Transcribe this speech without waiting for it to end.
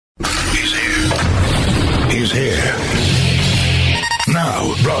He's here.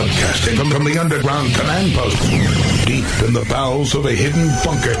 Now, broadcasting from the underground command post, deep in the bowels of a hidden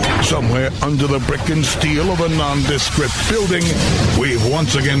bunker, somewhere under the brick and steel of a nondescript building, we've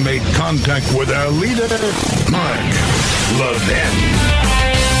once again made contact with our leader, Mark Levin.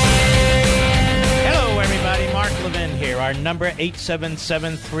 Hello, everybody. Mark Levin here. Our number,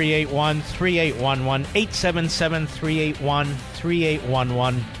 877-381-3811,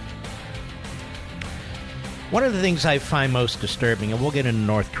 877-381-3811. One of the things I find most disturbing, and we'll get into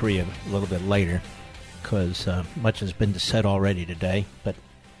North Korea a little bit later, because much has been said already today, but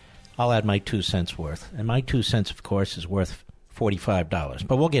I'll add my 2 cents worth. And my 2 cents, of course, is worth $45,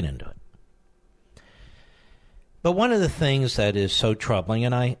 but we'll get into it. But one of the things that is so troubling,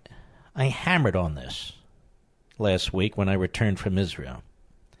 and I hammered on this last week when I returned from Israel,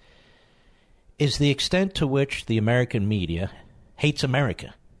 is the extent to which the American media hates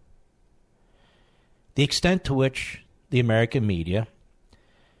America. The extent to which the American media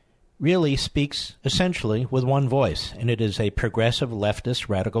really speaks essentially with one voice, and it is a progressive leftist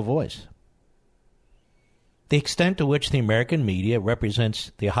radical voice. The extent to which the American media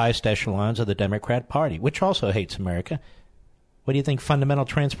represents the highest echelons of the Democrat Party, which also hates America. What do you think fundamental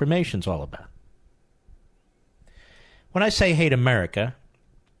transformation is all about? When I say hate America,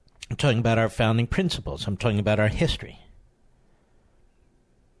 I'm talking about our founding principles. I'm talking about our history.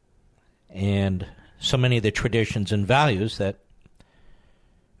 And so many of the traditions and values that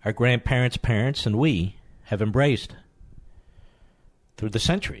our grandparents, parents, and we have embraced through the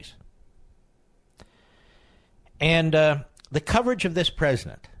centuries. And the coverage of this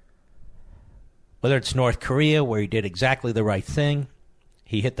president, whether it's North Korea, where he did exactly the right thing,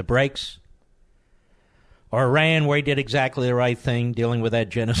 he hit the brakes, or Iran, where he did exactly the right thing, dealing with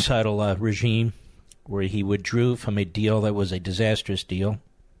that genocidal regime, where he withdrew from a deal that was a disastrous deal,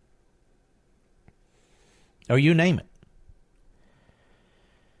 or you name it.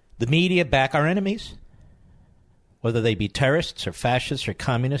 The media back our enemies, whether they be terrorists or fascists or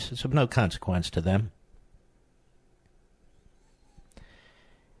communists. It's of no consequence to them.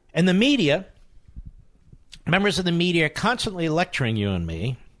 And the media, members of the media are constantly lecturing you and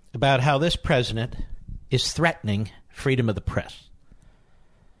me about how this president is threatening freedom of the press,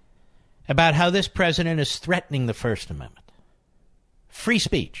 about how this president is threatening the First Amendment, free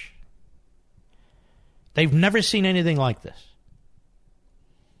speech. They've never seen anything like this.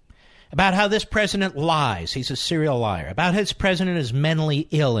 About how this president lies. He's a serial liar. About how this president is mentally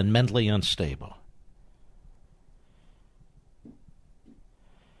ill and mentally unstable.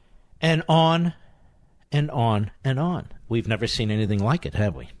 And on and on and on. We've never seen anything like it,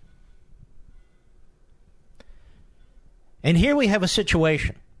 have we? And here we have a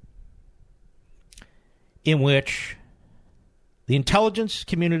situation in which the intelligence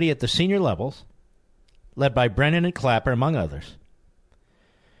community at the senior levels, led by Brennan and Clapper, among others,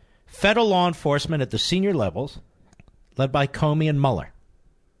 federal law enforcement at the senior levels, led by Comey and Mueller,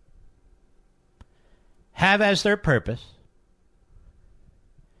 have as their purpose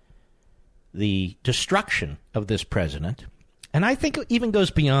the destruction of this president, and I think it even goes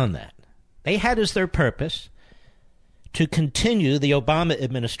beyond that. They had as their purpose to continue the Obama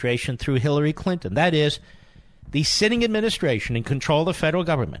administration through Hillary Clinton. That is, the sitting administration in control of the federal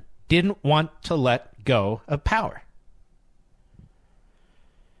government didn't want to let go of power.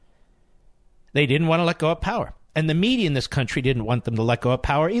 They didn't want to let go of power. And the media in this country didn't want them to let go of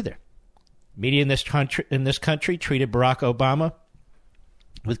power either. Media in this country treated Barack Obama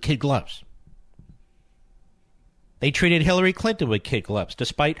with kid gloves. They treated Hillary Clinton with kid gloves,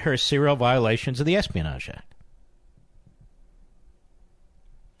 despite her serial violations of the Espionage Act.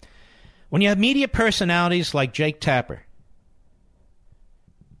 When you have media personalities like Jake Tapper,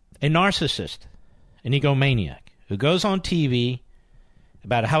 a narcissist, an egomaniac, who goes on TV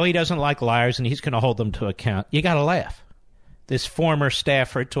about how he doesn't like liars and he's going to hold them to account, you got to laugh. This former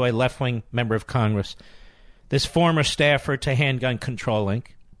staffer to a left-wing member of Congress, this former staffer to Handgun Control Inc.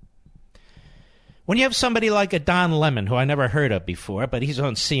 When you have somebody like a Don Lemon, who I never heard of before, but he's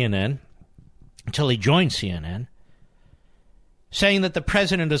on CNN until he joined CNN, saying that the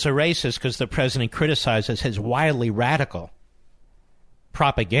president is a racist because the president criticizes his wildly radical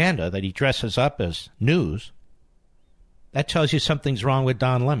propaganda that he dresses up as news, that tells you something's wrong with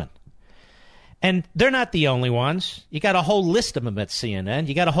Don Lemon. And they're not the only ones. You got a whole list of them at CNN.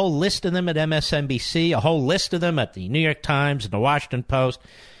 You got a whole list of them at MSNBC, a whole list of them at the New York Times and the Washington Post,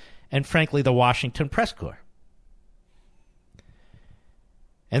 and frankly, the Washington Press Corps.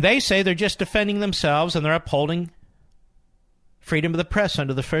 And they say they're just defending themselves and they're upholding freedom of the press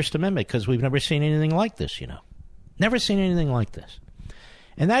under the First Amendment because we've never seen anything like this, you know. Never seen anything like this.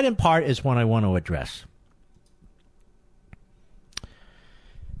 And that, in part, is what I want to address.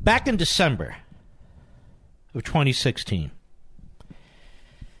 Back in December of 2016,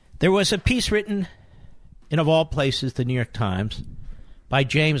 there was a piece written in, of all places, the New York Times, by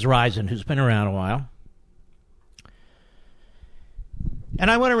James Risen, who's been around a while.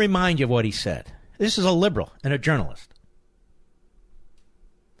 And I want to remind you of what he said. This is a liberal and a journalist.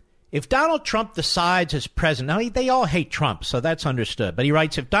 If Donald Trump decides as president, now they all hate Trump, so that's understood. But he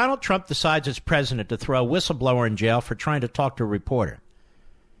writes, if Donald Trump decides as president to throw a whistleblower in jail for trying to talk to a reporter,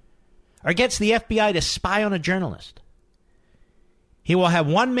 or gets the FBI to spy on a journalist, he will have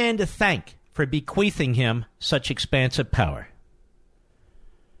one man to thank for bequeathing him such expansive power: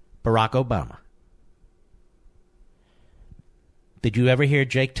 Barack Obama. Did you ever hear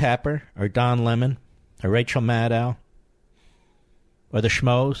Jake Tapper or Don Lemon or Rachel Maddow or the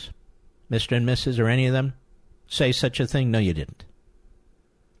Schmoes, Mr. and Mrs., or any of them say such a thing? No, you didn't.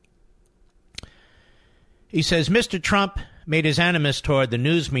 He says, Mr. Trump made his animus toward the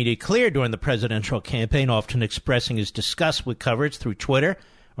news media clear during the presidential campaign, often expressing his disgust with coverage through Twitter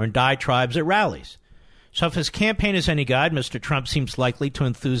or in diatribes at rallies. So if his campaign is any guide, Mr. Trump seems likely to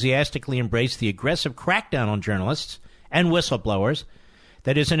enthusiastically embrace the aggressive crackdown on journalists and whistleblowers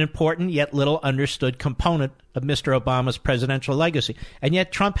that is an important yet little understood component of Mr. Obama's presidential legacy. And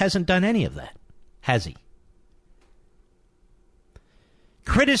yet Trump hasn't done any of that, has he?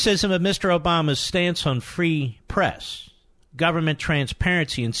 Criticism of Mr. Obama's stance on free press, government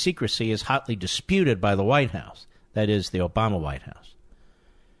transparency and secrecy is hotly disputed by the White House, that is, the Obama White House.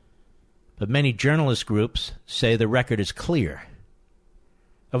 But many journalist groups say the record is clear.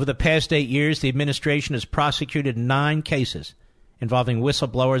 Over the past 8 years, the administration has prosecuted 9 cases involving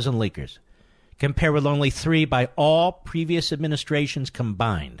whistleblowers and leakers, compared with only 3 by all previous administrations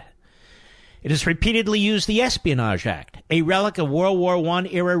combined. It has repeatedly used the Espionage Act, a relic of World War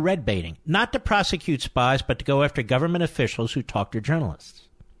I-era red baiting, not to prosecute spies, but to go after government officials who talk to journalists.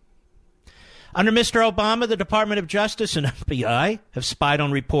 Under Mr. Obama, the Department of Justice and FBI have spied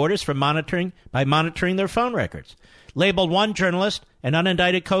on reporters by monitoring their phone records, labeled one journalist an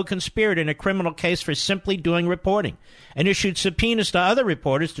unindicted co-conspirator in a criminal case for simply doing reporting, and issued subpoenas to other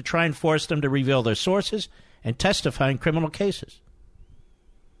reporters to try and force them to reveal their sources and testify in criminal cases.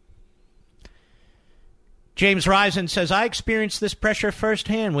 James Risen says, I experienced this pressure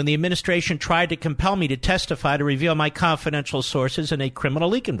firsthand when the administration tried to compel me to testify to reveal my confidential sources in a criminal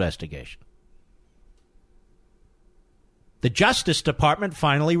leak investigation. The Justice Department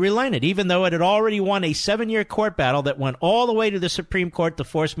finally relented, even though it had already won a 7-year court battle that went all the way to the Supreme Court to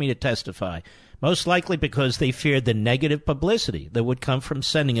force me to testify, most likely because they feared the negative publicity that would come from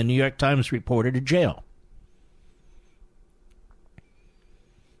sending a New York Times reporter to jail.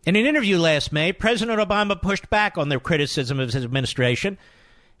 In an interview last May, President Obama pushed back on the criticism of his administration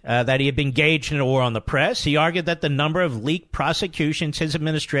that he had been engaged in a war on the press. He argued that the number of leaked prosecutions his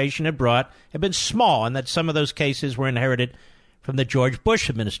administration had brought had been small and that some of those cases were inherited from the George Bush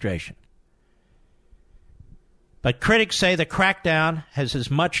administration. But critics say the crackdown has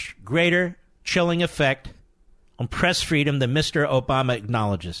as much greater chilling effect on press freedom than Mr. Obama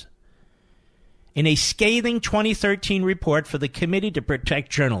acknowledges. In a scathing 2013 report for the Committee to Protect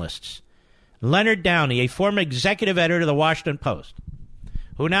Journalists, Leonard Downey, a former executive editor of the Washington Post,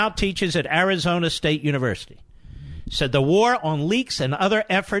 who now teaches at Arizona State University, said the war on leaks and other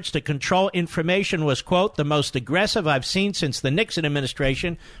efforts to control information was, quote, the most aggressive I've seen since the Nixon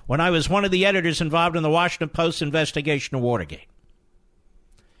administration when I was one of the editors involved in the Washington Post's investigation of Watergate.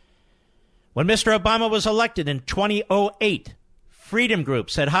 When Mr. Obama was elected in 2008, freedom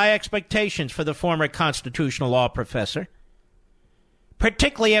groups had high expectations for the former constitutional law professor,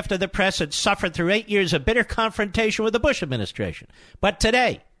 particularly after the press had suffered through 8 years of bitter confrontation with the Bush administration. But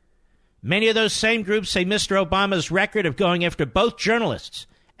today, many of those same groups say Mr. Obama's record of going after both journalists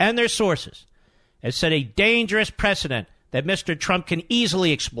and their sources has set a dangerous precedent that Mr. Trump can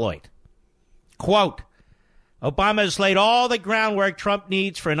easily exploit. Quote, Obama has laid all the groundwork Trump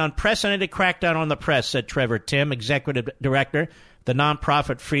needs for an unprecedented crackdown on the press, said Trevor Timm, executive director of the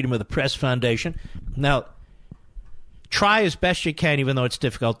nonprofit Freedom of the Press Foundation. Now, try as best you can, even though it's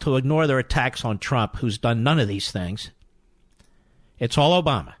difficult, to ignore their attacks on Trump, who's done none of these things. It's all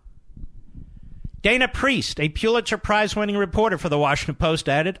Obama. Dana Priest, a Pulitzer Prize-winning reporter for the Washington Post,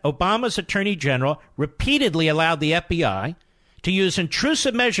 added, Obama's attorney general repeatedly allowed the FBI to use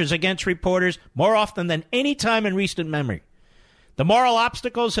intrusive measures against reporters more often than any time in recent memory. The moral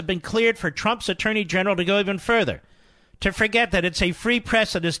obstacles have been cleared for Trump's attorney general to go even further, to forget that it's a free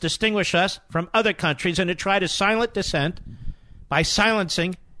press that has distinguished us from other countries and to try to silence dissent by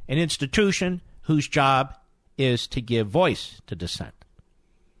silencing an institution whose job is to give voice to dissent.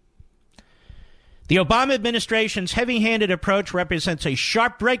 The Obama administration's heavy-handed approach represents a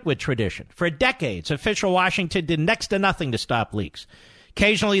sharp break with tradition. For decades, official Washington did next to nothing to stop leaks.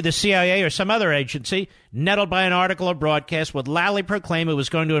 Occasionally, the CIA or some other agency, nettled by an article or broadcast, would loudly proclaim it was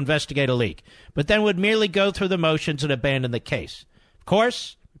going to investigate a leak, but then would merely go through the motions and abandon the case. Of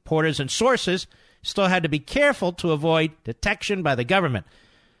course, reporters and sources still had to be careful to avoid detection by the government,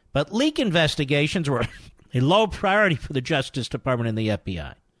 but leak investigations were a low priority for the Justice Department and the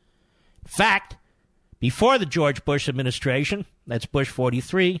FBI. In fact, before the George Bush administration, that's Bush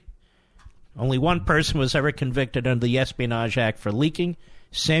 43, only one person was ever convicted under the Espionage Act for leaking,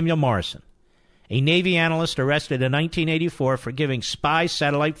 Samuel Morrison, a Navy analyst arrested in 1984 for giving spy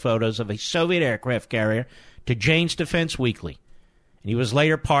satellite photos of a Soviet aircraft carrier to Jane's Defense Weekly, and he was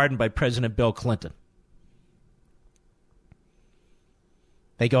later pardoned by President Bill Clinton.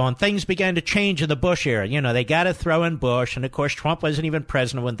 They go on, things began to change in the Bush era. You know, they got to throw in Bush, and of course Trump wasn't even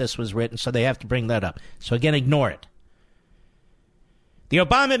president when this was written, so they have to bring that up. So again, ignore it. The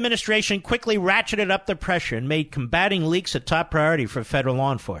Obama administration quickly ratcheted up the pressure and made combating leaks a top priority for federal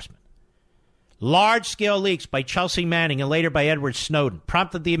law enforcement. Large-scale leaks by Chelsea Manning and later by Edward Snowden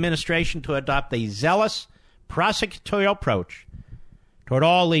prompted the administration to adopt a zealous prosecutorial approach toward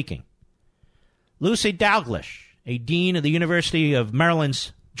all leaking. Lucy Dalglish, a dean of the University of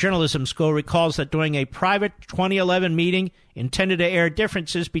Maryland's Journalism School, recalls that during a private 2011 meeting intended to air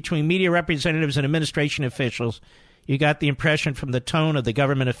differences between media representatives and administration officials, you got the impression from the tone of the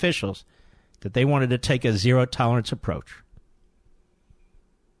government officials that they wanted to take a zero-tolerance approach.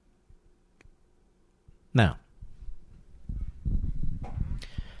 Now,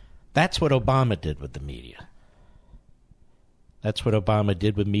 that's what Obama did with the media. That's what Obama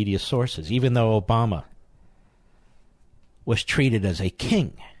did with media sources, even though Obama was treated as a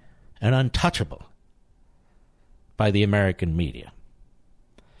king and untouchable by the American media.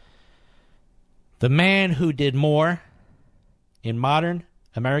 The man who did more in modern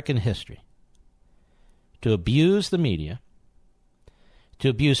American history to abuse the media, to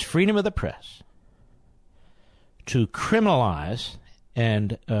abuse freedom of the press, to criminalize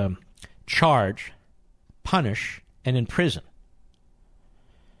and charge, punish, and imprison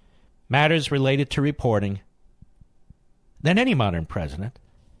matters related to reporting than any modern president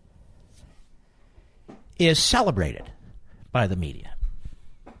is celebrated by the media.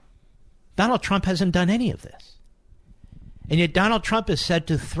 Donald Trump hasn't done any of this. And yet Donald Trump is said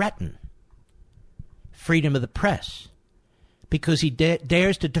to threaten freedom of the press because he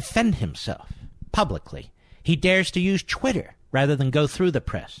dares to defend himself publicly. He dares to use Twitter rather than go through the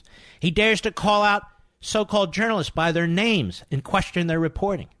press. He dares to call out so-called journalists by their names and question their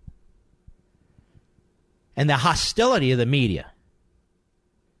reporting. And the hostility of the media,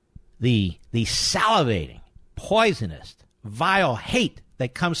 the salivating, poisonous, vile hate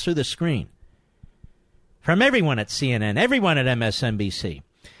that comes through the screen from everyone at CNN, everyone at MSNBC,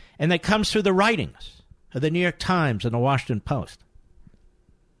 and that comes through the writings of the New York Times and the Washington Post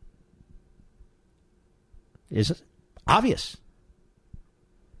is obvious.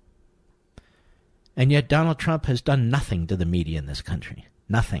 And yet Donald Trump has done nothing to the media in this country.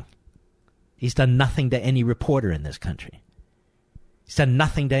 Nothing. He's done nothing to any reporter in this country. He's done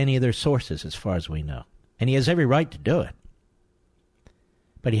nothing to any of their sources, as far as we know. And he has every right to do it.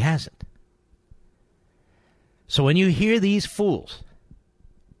 But he hasn't. So when you hear these fools,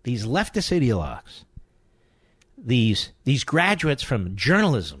 these leftist ideologues, these graduates from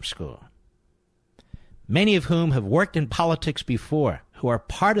journalism school, many of whom have worked in politics before, who are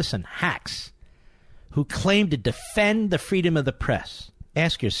partisan hacks, who claim to defend the freedom of the press,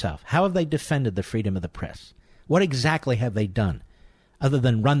 ask yourself, how have they defended the freedom of the press? What exactly have they done other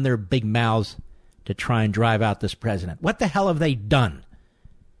than run their big mouths to try and drive out this president? What the hell have they done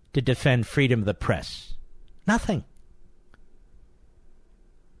to defend freedom of the press? Nothing.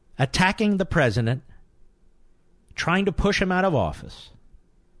 Attacking the president, trying to push him out of office,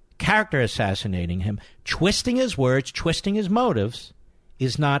 character assassinating him, twisting his words, twisting his motives,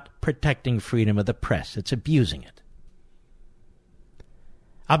 is not protecting freedom of the press. It's abusing it.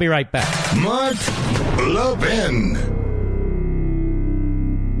 I'll be right back. Mark Levin.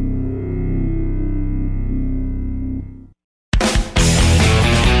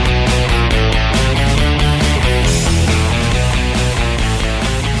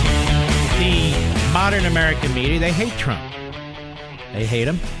 The modern American media, they hate Trump. They hate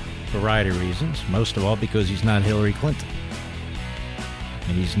him for a variety of reasons, most of all because he's not Hillary Clinton.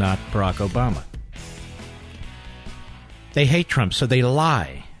 And he's not Barack Obama. They hate Trump, so they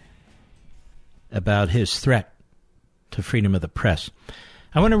lie about his threat to freedom of the press.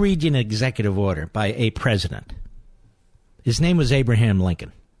 I want to read you an executive order by a president. His name was Abraham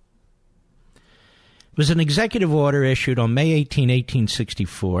Lincoln. It was an executive order issued on May 18,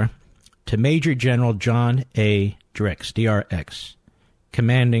 1864, to Major General John A. Drix, DRX,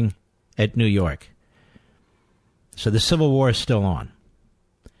 commanding at New York. So the Civil War is still on.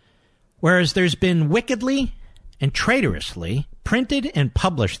 Whereas there's been wickedly and traitorously printed and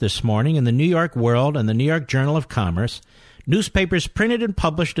published this morning in the New York World and the New York Journal of Commerce, newspapers printed and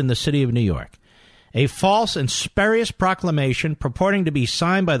published in the city of New York, a false and spurious proclamation purporting to be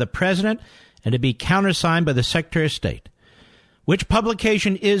signed by the President and to be countersigned by the Secretary of State, which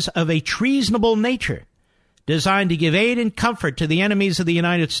publication is of a treasonable nature, designed to give aid and comfort to the enemies of the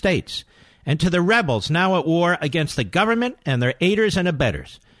United States and to the rebels now at war against the government and their aiders and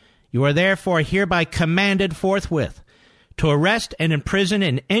abettors. You are therefore hereby commanded forthwith to arrest and imprison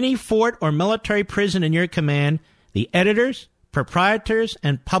in any fort or military prison in your command the editors, proprietors,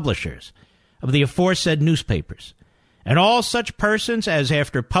 and publishers of the aforesaid newspapers, and all such persons as,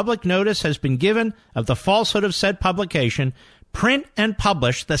 after public notice has been given of the falsehood of said publication, print and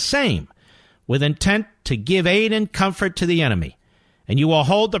publish the same with intent to give aid and comfort to the enemy. And you will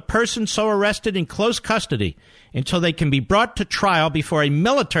hold the person so arrested in close custody until they can be brought to trial before a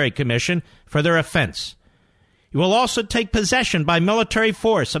military commission for their offense. You will also take possession by military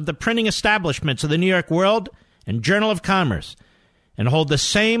force of the printing establishments of the New York World and Journal of Commerce, and hold the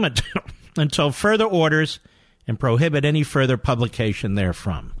same until further orders, and prohibit any further publication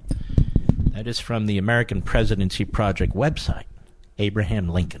therefrom. That is from the American Presidency Project website. Abraham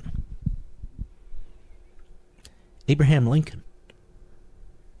Lincoln. Abraham Lincoln.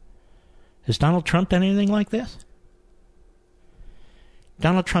 Has Donald Trump done anything like this?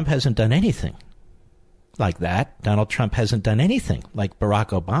 Donald Trump hasn't done anything like that. Donald Trump hasn't done anything like Barack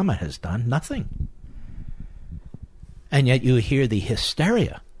Obama has done. Nothing. And yet you hear the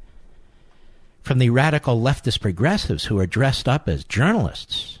hysteria from the radical leftist progressives who are dressed up as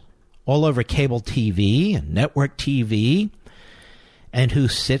journalists all over cable TV and network TV, and who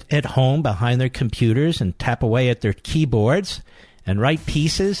sit at home behind their computers and tap away at their keyboards and write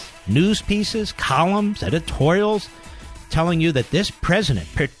pieces, news pieces, columns, editorials, telling you that this president,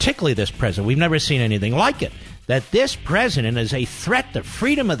 particularly this president, we've never seen anything like it, that this president is a threat to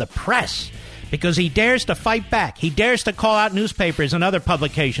freedom of the press because he dares to fight back. He dares to call out newspapers and other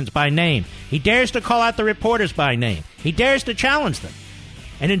publications by name. He dares to call out the reporters by name. He dares to challenge them.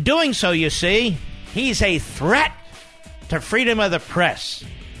 And in doing so, you see, he's a threat to freedom of the press.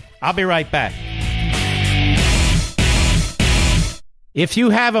 I'll be right back. If you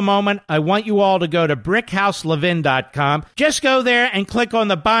have a moment, I want you all to go to BrickhouseLevin.com. Just go there and click on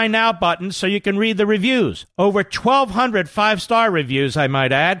the Buy Now button so you can read the reviews. Over 1,200 five-star reviews, I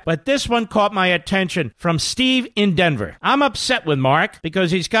might add, but this one caught my attention from Steve in Denver. I'm upset with Mark because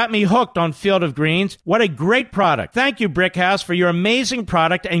he's got me hooked on Field of Greens. What a great product. Thank you, Brickhouse, for your amazing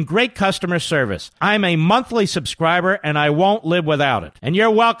product and great customer service. I'm a monthly subscriber, and I won't live without it. And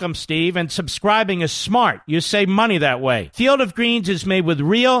you're welcome, Steve, and subscribing is smart. You save money that way. Field of Greens is made with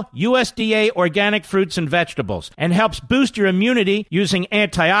real USDA organic fruits and vegetables and helps boost your immunity using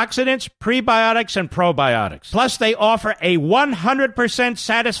antioxidants, prebiotics, and probiotics. Plus, they offer a 100%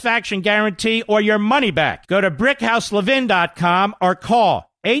 satisfaction guarantee or your money back. Go to BrickhouseLevin.com or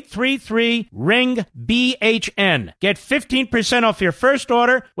call 833-RING-BHN. Get 15% off your first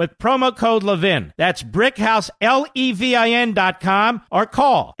order with promo code Levin. That's BrickhouseLevin.com or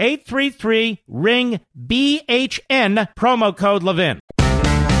call 833-RING-BHN, promo code Levin.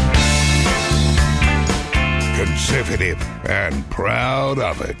 Conservative and proud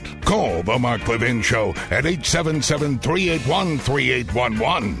of it. Call the Mark Levin Show at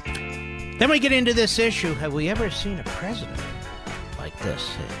 877-381-3811. Then we get into this issue. Have we ever seen a president like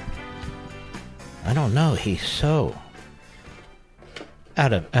this? I don't know. He's so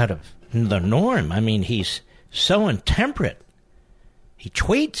out of the norm. I mean, he's so intemperate. He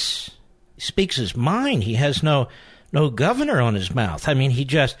tweets. He speaks his mind. He has no governor on his mouth. I mean, he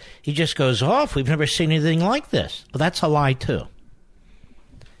just goes off. We've never seen anything like this. Well, that's a lie, too.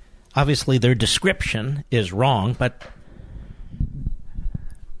 Obviously, their description is wrong, but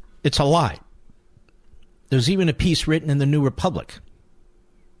it's a lie. There's even a piece written in the New Republic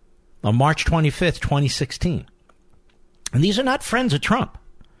on March 25th, 2016. And these are not friends of Trump.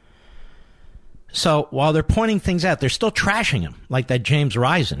 So while they're pointing things out, they're still trashing him, like that James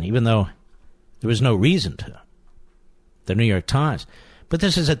Risen, even though there was no reason to. The New York Times. But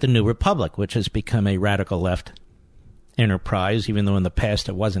this is at the New Republic, which has become a radical left enterprise, even though in the past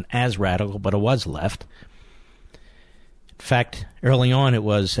it wasn't as radical, but it was left. In fact, early on it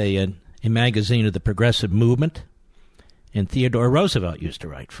was a magazine of the progressive movement, and Theodore Roosevelt used to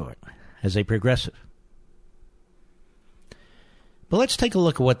write for it as a progressive. But let's take a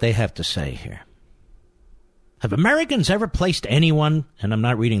look at what they have to say here. Have Americans ever placed anyone, and I'm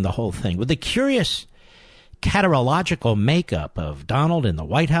not reading the whole thing, with the curious caterological makeup of Donald in the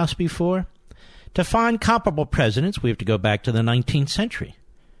White House before? To find comparable presidents, we have to go back to the 19th century.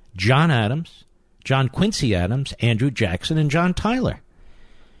 John Adams, John Quincy Adams, Andrew Jackson, and John Tyler.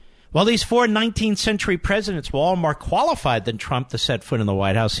 While these 4 19th century presidents were all more qualified than Trump to set foot in the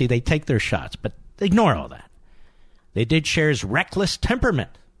White House, see, they take their shots, but ignore all that. They did share his reckless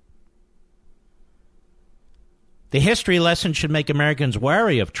temperament. The history lesson should make Americans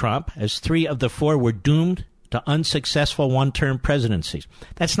wary of Trump, as 3 of the 4 were doomed to unsuccessful one-term presidencies.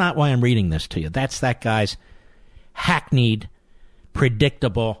 That's not why I'm reading this to you. That's that guy's hackneyed,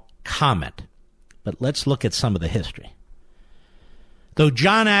 predictable comment. But let's look at some of the history. Though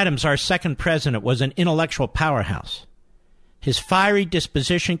John Adams, our second president, was an intellectual powerhouse, his fiery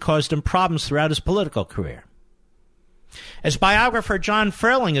disposition caused him problems throughout his political career. As biographer John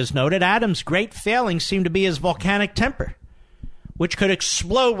Ferling has noted, Adams' great failing seemed to be his volcanic temper, which could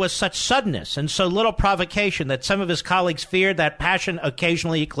explode with such suddenness and so little provocation that some of his colleagues feared that passion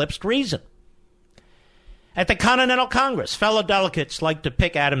occasionally eclipsed reason. At the Continental Congress, fellow delegates liked to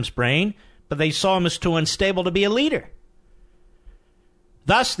pick Adams' brain, but they saw him as too unstable to be a leader.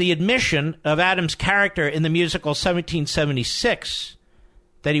 Thus, the admission of Adams' character in the musical 1776,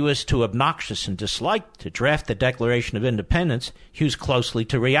 that he was too obnoxious and disliked to draft the Declaration of Independence, hews closely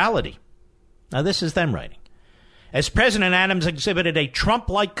to reality. Now, this is them writing. As President, Adams exhibited a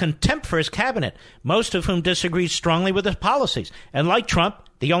Trump-like contempt for his cabinet, most of whom disagreed strongly with his policies. And like Trump,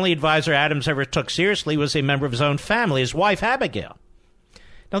 the only advisor Adams ever took seriously was a member of his own family, his wife, Abigail.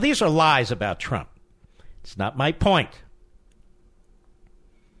 Now, these are lies about Trump. It's not my point.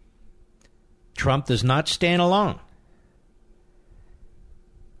 Trump does not stand alone.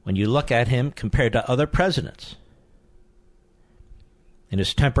 When you look at him compared to other presidents, in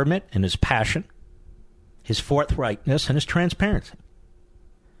his temperament, in his passion, his forthrightness, and his transparency.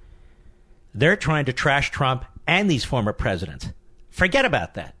 They're trying to trash Trump and these former presidents. Forget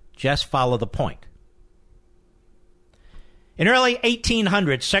about that. Just follow the point. In early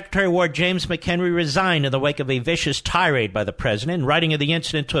 1800, Secretary of War James McHenry resigned in the wake of a vicious tirade by the president. In writing of the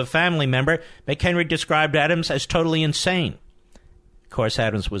incident to a family member, McHenry described Adams as totally insane. Of course,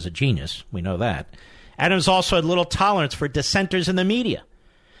 Adams was a genius. We know that. Adams also had little tolerance for dissenters in the media.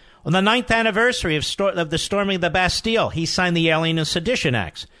 On the 9th anniversary of the storming of the Bastille, he signed the Alien and Sedition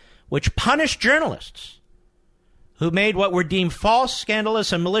Acts, which punished journalists who made what were deemed false,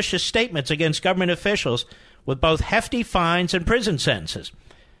 scandalous, and malicious statements against government officials with both hefty fines and prison sentences.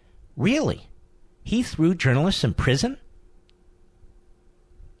 Really? He threw journalists in prison?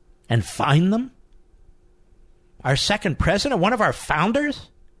 And fined them? Our second president, one of our founders,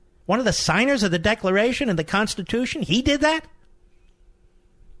 one of the signers of the Declaration and the Constitution, he did that?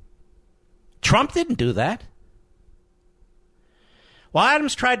 Trump didn't do that. While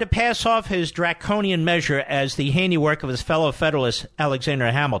Adams tried to pass off his draconian measure as the handiwork of his fellow Federalist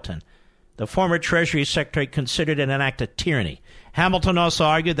Alexander Hamilton, the former Treasury Secretary considered it an act of tyranny. Hamilton also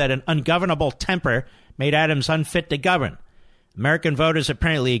argued that an ungovernable temper made Adams unfit to govern. American voters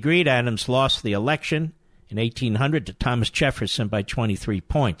apparently agreed. Adams lost the election in 1800 to Thomas Jefferson by 23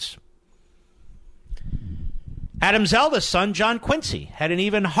 points. Adams' eldest son, John Quincy, had an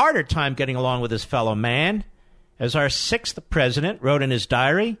even harder time getting along with his fellow man. As our sixth president wrote in his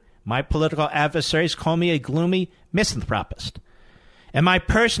diary, my political adversaries call me a gloomy misanthropist, and my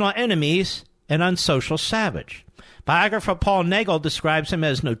personal enemies an unsocial savage. Biographer Paul Nagel describes him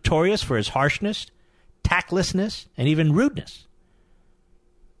as notorious for his harshness, tactlessness, and even rudeness.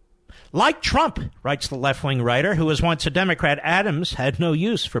 Like Trump, writes the left-wing writer, who was once a Democrat, Adams had no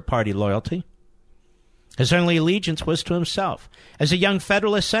use for party loyalty. His only allegiance was to himself. As a young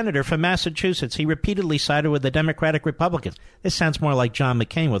Federalist senator from Massachusetts, he repeatedly sided with the Democratic Republicans. This sounds more like John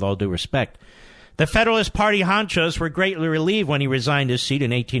McCain, with all due respect. The Federalist Party honchos were greatly relieved when he resigned his seat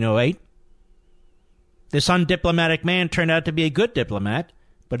in 1808. This undiplomatic man turned out to be a good diplomat,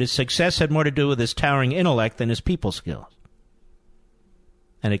 but his success had more to do with his towering intellect than his people skills.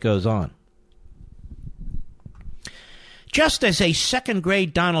 And it goes on. Just as a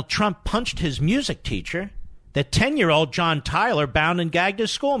second-grade Donald Trump punched his music teacher, the 10-year-old John Tyler bound and gagged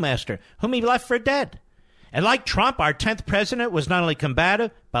his schoolmaster, whom he left for dead. And like Trump, our 10th president was not only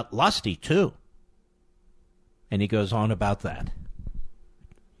combative, but lusty, too. And he goes on about that.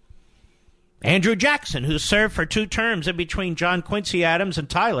 Andrew Jackson, who served for 2 terms in between John Quincy Adams and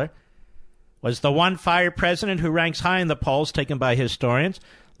Tyler, was the one fired president who ranks high in the polls taken by historians.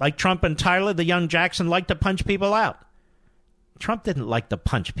 Like Trump and Tyler, the young Jackson liked to punch people out. Trump didn't like to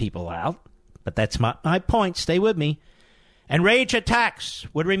punch people out, but that's my point. Stay with me. And rage attacks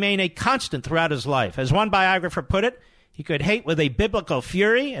would remain a constant throughout his life. As one biographer put it, he could hate with a biblical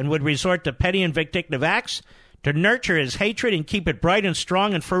fury and would resort to petty and vindictive acts to nurture his hatred and keep it bright and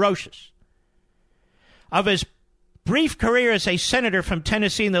strong and ferocious. Of his brief career as a senator from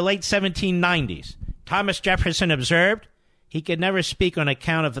Tennessee in the late 1790s, Thomas Jefferson observed he could never speak on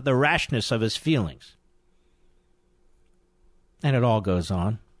account of the rashness of his feelings. And it all goes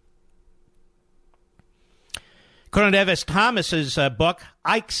on. According to Evis Thomas's book,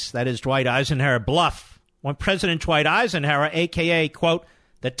 Ike's, that is Dwight Eisenhower, bluff, when President Dwight Eisenhower, a.k.a., quote,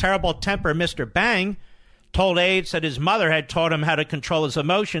 the terrible temper Mr. Bang, told aides that his mother had taught him how to control his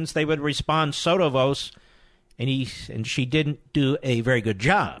emotions, they would respond sotto voce, and she didn't do a very good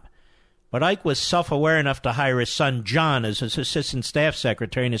job. But Ike was self-aware enough to hire his son John as his assistant staff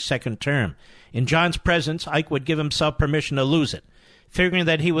secretary in his second term. In John's presence, Ike would give himself permission to lose it, figuring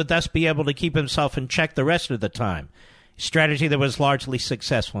that he would thus be able to keep himself in check the rest of the time, a strategy that was largely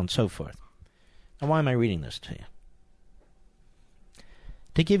successful and so forth. Now, why am I reading this to you?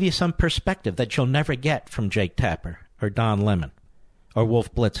 To give you some perspective that you'll never get from Jake Tapper or Don Lemon or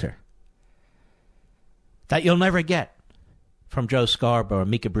Wolf Blitzer, that you'll never get from Joe Scarborough or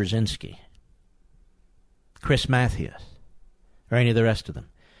Mika Brzezinski, Chris Matthews, or any of the rest of them,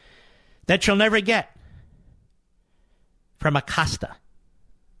 that you'll never get from Acosta,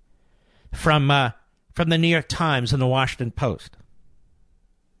 from the New York Times and the Washington Post.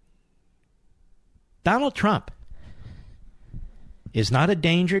 Donald Trump is not a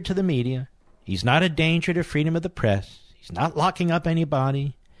danger to the media. He's not a danger to freedom of the press. He's not locking up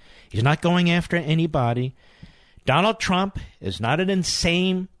anybody. He's not going after anybody. Donald Trump is not an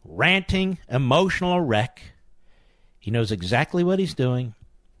insane, ranting, emotional wreck. He knows exactly what he's doing.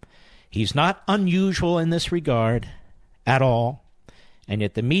 He's not unusual in this regard at all, and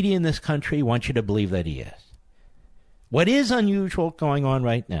yet the media in this country wants you to believe that he is. What is unusual going on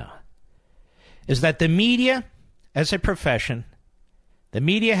right now is that the media, as a profession, the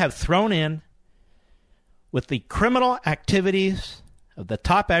media have thrown in with the criminal activities of the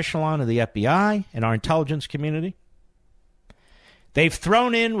top echelon of the FBI and our intelligence community. They've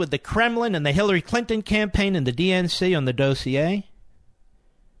thrown in with the Kremlin and the Hillary Clinton campaign and the DNC on the dossier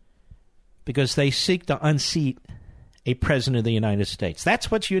because they seek to unseat a president of the United States. That's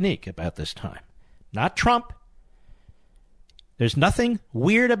what's unique about this time. Not Trump. There's nothing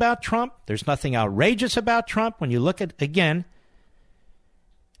weird about Trump. There's nothing outrageous about Trump. When you look at, again,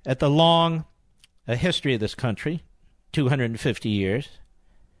 at the long history of this country, 250 years,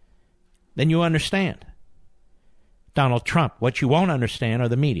 then you understand Donald Trump. What you won't understand are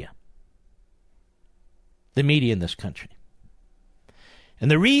the media. The media in this country. And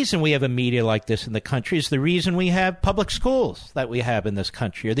the reason we have a media like this in the country is the reason we have public schools that we have in this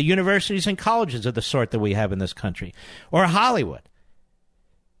country, or the universities and colleges of the sort that we have in this country, or Hollywood.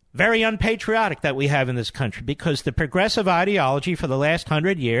 Very unpatriotic that we have in this country, because the progressive ideology for the last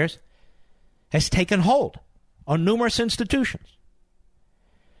 100 years has taken hold on numerous institutions.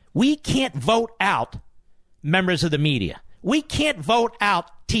 We can't vote out members of the media. We can't vote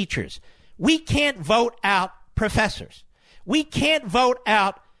out teachers. We can't vote out professors. We can't vote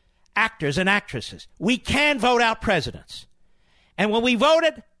out actors and actresses. We can vote out presidents. And when we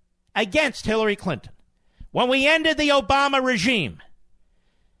voted against Hillary Clinton, when we ended the Obama regime,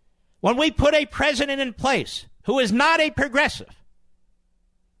 when we put a president in place who is not a progressive,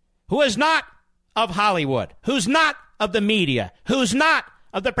 who is not of Hollywood, who's not of the media, who's not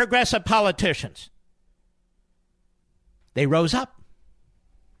of the progressive politicians, they rose up.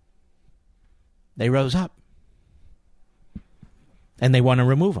 They rose up. And they want to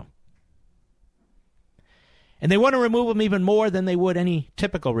remove him. And they want to remove him even more than they would any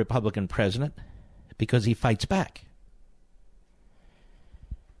typical Republican president, because he fights back.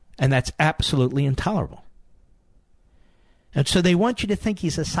 And that's absolutely intolerable. And so they want you to think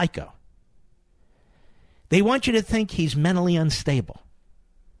he's a psycho. They want you to think he's mentally unstable.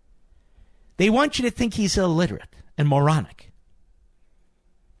 They want you to think he's illiterate and moronic.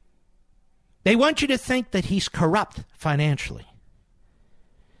 They want you to think that he's corrupt financially.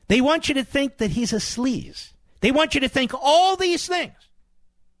 They want you to think that he's a sleaze. They want you to think all these things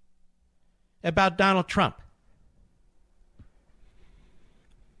about Donald Trump.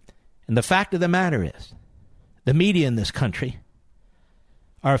 And the fact of the matter is, the media in this country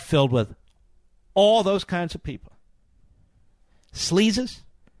are filled with all those kinds of people. Sleazes,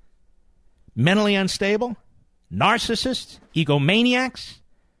 mentally unstable, narcissists, egomaniacs,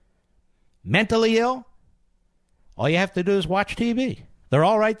 mentally ill. All you have to do is watch TV. They're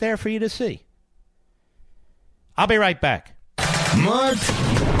all right there for you to see. I'll be right back. Mark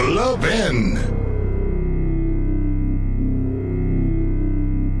Levin.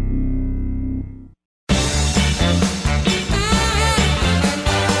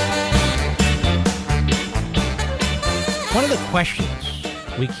 questions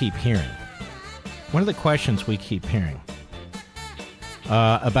we keep hearing,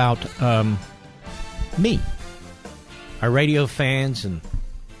 about me, our radio fans and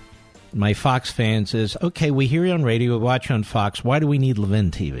my Fox fans is, okay, we hear you on radio, we watch you on Fox. Why do we need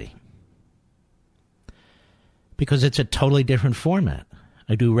Levin TV? Because it's a totally different format.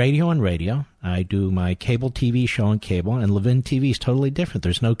 I do radio on radio. I do my cable TV show on cable, and Levin TV is totally different.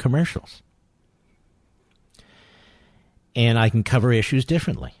 There's no commercials. And I can cover issues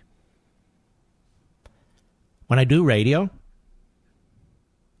differently. When I do radio,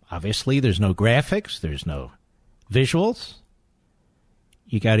 obviously there's no graphics, there's no visuals.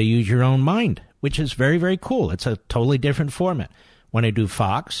 You got to use your own mind, which is very, very cool. It's a totally different format. When I do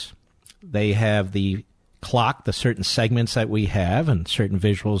Fox, they have the clock, the certain segments that we have and certain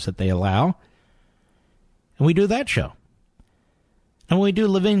visuals that they allow. And we do that show. And when we do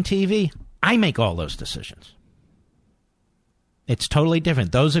Levin TV, I make all those decisions. It's totally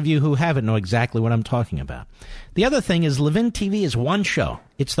different. Those of you who have it know exactly what I'm talking about. The other thing is Levin TV is one show.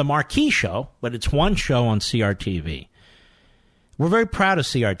 It's the marquee show, but it's one show on CRTV. We're very proud of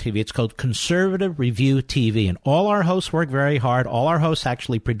CRTV. It's called Conservative Review TV, and all our hosts work very hard. All our hosts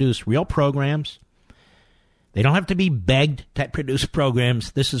actually produce real programs. They don't have to be begged to produce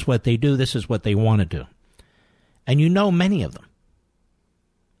programs. This is what they do. This is what they want to do. And you know many of them.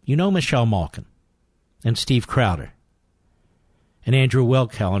 You know Michelle Malkin and Steve Crowder and Andrew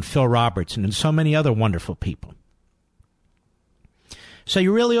Wilkel and Phil Robertson and so many other wonderful people. So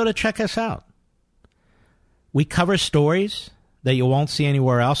you really ought to check us out. We cover stories that you won't see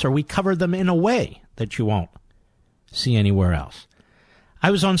anywhere else, or we cover them in a way that you won't see anywhere else. I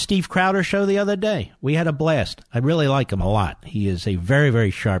was on Steve Crowder's show the other day. We had a blast. I really like him a lot. He is a very,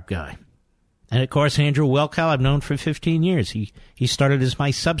 very sharp guy. And, of course, Andrew Wilkel, I've known for 15 years. He started as my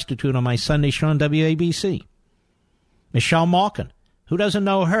substitute on my Sunday show on WABC. Michelle Malkin, who doesn't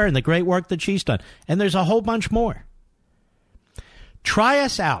know her and the great work that she's done? And there's a whole bunch more. Try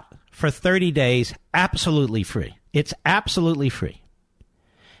us out for 30 days, absolutely free. It's absolutely free.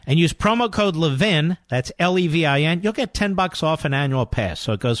 And use promo code Levin, that's Levin, you'll get $10 off an annual pass.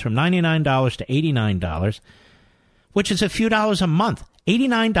 So it goes from $99 to $89, which is a few dollars a month.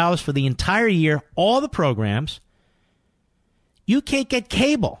 $89 for the entire year, all the programs. You can't get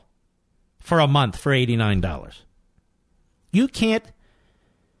cable for a month for $89. You can't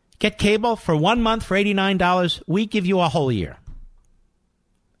get cable for 1 month for $89. We give you a whole year.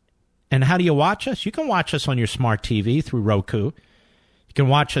 And how do you watch us? You can watch us on your smart TV through Roku. You can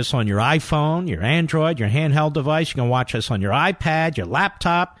watch us on your iPhone, your Android, your handheld device. You can watch us on your iPad, your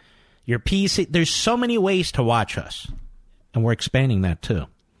laptop, your PC. There's so many ways to watch us. And we're expanding that too.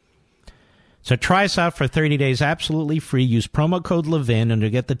 So try us out for 30 days absolutely free. Use promo code Levin and you'll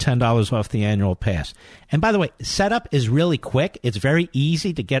get the $10 off the annual pass. And by the way, setup is really quick. It's very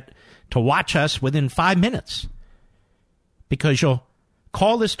easy to get to watch us within 5 minutes. Because you'll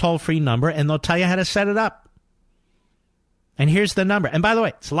call this toll-free number, and they'll tell you how to set it up. And here's the number. And by the way,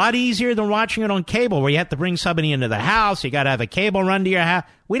 it's a lot easier than watching it on cable, where you have to bring somebody into the house. You got to have a cable run to your house.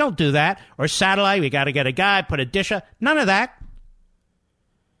 We don't do that. Or satellite. We got to get a guy, put a dish up. None of that.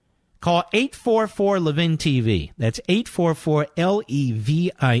 Call 844-LEVIN-TV. That's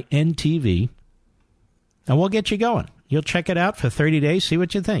 844-LEVIN-TV. And we'll get you going. You'll check it out for 30 days. See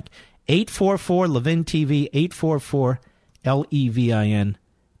what you think. 844-LEVIN-TV. 844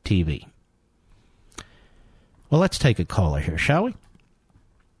 LEVIN-TV. Well, let's take a caller here, shall we?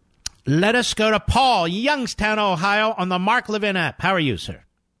 Let us go to Paul, Youngstown, Ohio, on the Mark Levin app. How are you, sir?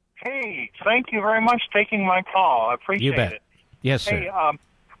 Hey, thank you very much for taking my call. I appreciate it. Yes, sir. Hey,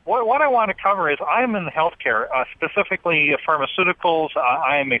 what I want to cover is I'm in healthcare, specifically pharmaceuticals.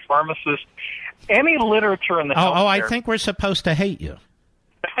 I am a pharmacist. Any literature in the healthcare... Oh, I think we're supposed to hate you.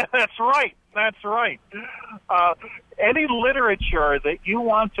 That's right. That's right. Any literature that you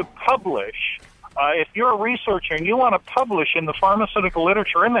want to publish, if you're a researcher and you want to publish in the pharmaceutical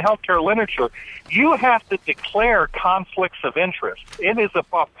literature, in the healthcare literature, you have to declare conflicts of interest. It is a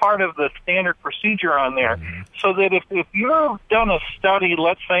part of the standard procedure on there. So that if you've done a study,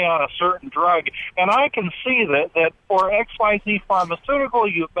 let's say on a certain drug, and I can see that for XYZ Pharmaceutical,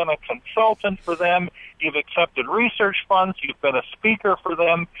 you've been a consultant for them, you've accepted research funds, you've been a speaker for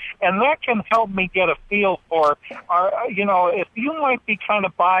them, and that can help me get a feel for, if you might be kind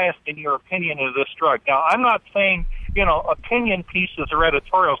of biased in your opinion of this drug. Now, I'm not saying, opinion pieces or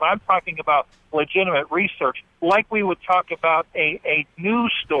editorials. I'm talking about legitimate research, like we would talk about a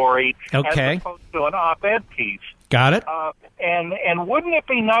news story as opposed to an op-ed piece. Got it. And wouldn't it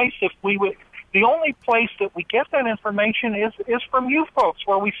be nice if we would... The only place that we get that information is from you folks,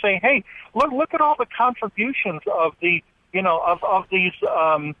 where we say, hey, look at all the contributions of the of these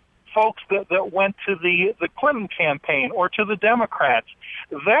folks that went to the Clinton campaign or to the Democrats.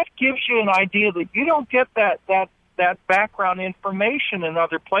 That gives you an idea that you don't get that background information in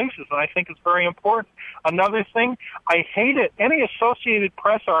other places, and I think it's very important. Another thing, I hate it. Any Associated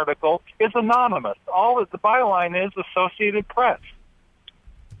Press article is anonymous. All the byline is Associated Press.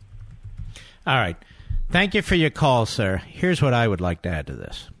 All right. Thank you for your call, sir. Here's what I would like to add to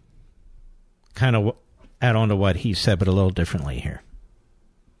this. Kind of add on to what he said, but a little differently here.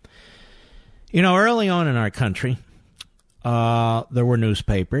 Early on in our country, there were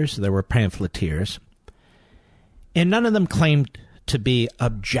newspapers, there were pamphleteers, and none of them claimed to be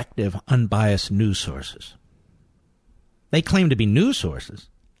objective, unbiased news sources. They claimed to be news sources,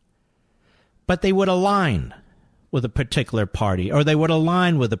 but they would align with a particular party, or they would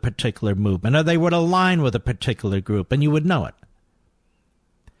align with a particular movement, or they would align with a particular group, and you would know it.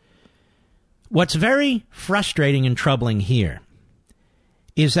 What's very frustrating and troubling here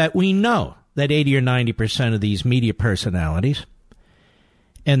is that we know that 80 or 90% of these media personalities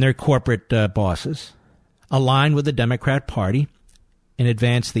and their corporate bosses align with the Democrat Party and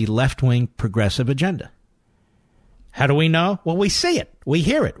advance the left-wing progressive agenda. How do we know? Well, we see it. We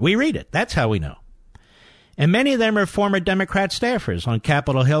hear it. We read it. That's how we know. And many of them are former Democrat staffers on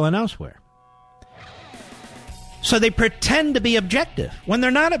Capitol Hill and elsewhere. So they pretend to be objective when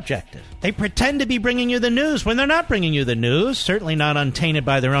they're not objective. They pretend to be bringing you the news when they're not bringing you the news, certainly not untainted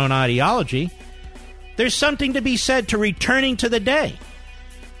by their own ideology. There's something to be said to returning to the day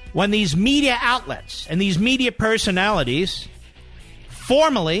when these media outlets and these media personalities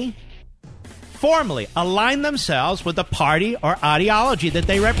formally align themselves with the party or ideology that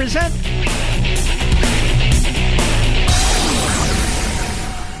they represent.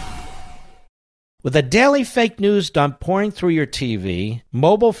 With a daily fake news dump pouring through your TV,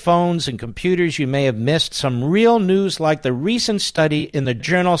 mobile phones, and computers, you may have missed some real news like the recent study in the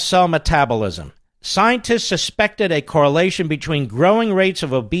journal Cell Metabolism. Scientists suspected a correlation between growing rates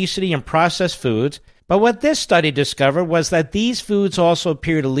of obesity and processed foods, but what this study discovered was that these foods also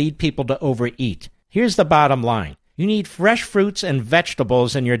appear to lead people to overeat. Here's the bottom line. You need fresh fruits and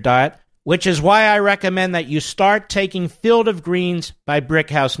vegetables in your diet, which is why I recommend that you start taking Field of Greens by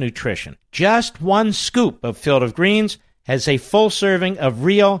Brickhouse Nutrition. Just one scoop of Field of Greens has a full serving of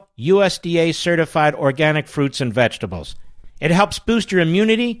real USDA-certified organic fruits and vegetables. It helps boost your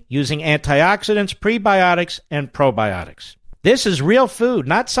immunity using antioxidants, prebiotics, and probiotics. This is real food,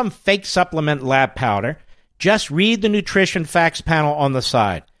 not some fake supplement lab powder. Just read the nutrition facts panel on the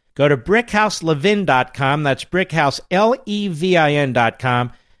side. Go to BrickhouseLevin.com, that's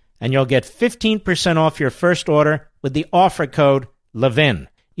BrickhouseLevin.com, and you'll get 15% off your first order with the offer code Levin.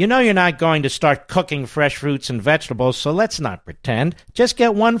 You know you're not going to start cooking fresh fruits and vegetables, so let's not pretend. Just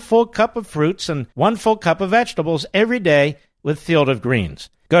get 1 full cup of fruits and 1 full cup of vegetables every day with Field of Greens.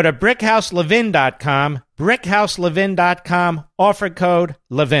 Go to BrickhouseLevin.com, BrickhouseLevin.com, offer code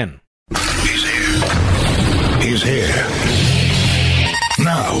Levin. He's here. He's here.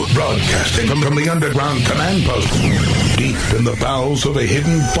 Now, broadcasting from the underground command post, deep in the bowels of a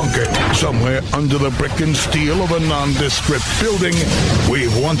hidden bunker, somewhere under the brick and steel of a nondescript building,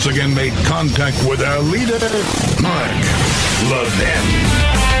 we've once again made contact with our leader, Mark Levin.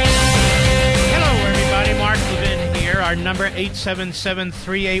 Hello, everybody. Mark Levin here. Our number,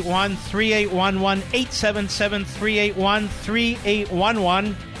 877-381-3811,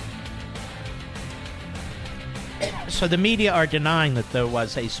 877-381-3811. So the media are denying that there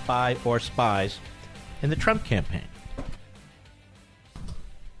was a spy or spies in the Trump campaign.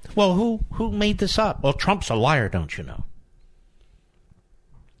 Well, who made this up? Well, Trump's a liar, don't you know?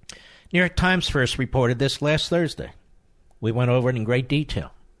 New York Times first reported this last Thursday. We went over it in great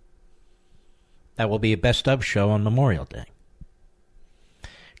detail. That will be a best of show on Memorial Day.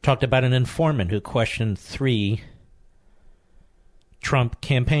 Talked about an informant who questioned 3 Trump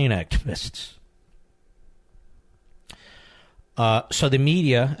campaign activists. So the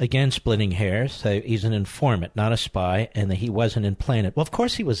media, again, splitting hairs, say he's an informant, not a spy, and that he wasn't implanted. Well, of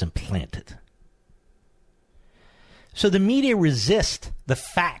course he was implanted. So the media resist the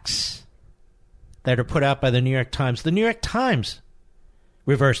facts that are put out by the New York Times. The New York Times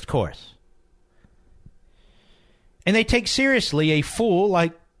reversed course. And they take seriously a fool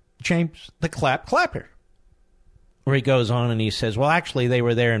like James the Clapper, where he goes on and he says, well, actually, they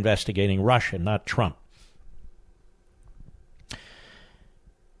were there investigating Russia, not Trump.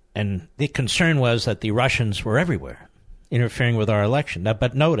 And the concern was that the Russians were everywhere, interfering with our election. Now,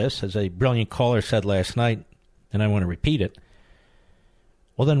 but notice, as a brilliant caller said last night, and I want to repeat it,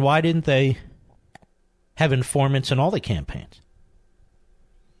 well, then why didn't they have informants in all the campaigns?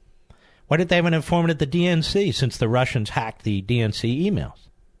 Why did they have an informant at the DNC since the Russians hacked the DNC emails?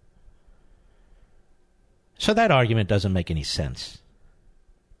 So that argument doesn't make any sense.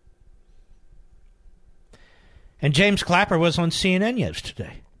 And James Clapper was on CNN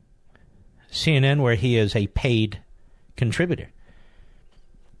yesterday. CNN, where he is a paid contributor.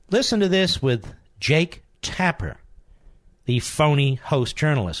 Listen to this with Jake Tapper, the phony host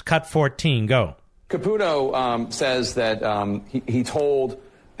journalist. Cut 14, go. Caputo says that he told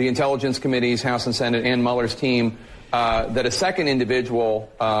the Intelligence Committees, House and Senate, and Mueller's team that a second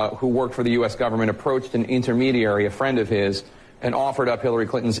individual who worked for the U.S. government approached an intermediary, a friend of his, and offered up Hillary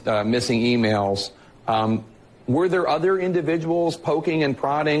Clinton's missing emails. Were there other individuals poking and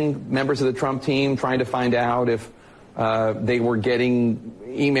prodding members of the Trump team, trying to find out if they were getting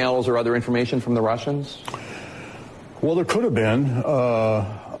emails or other information from the Russians? Well, there could have been.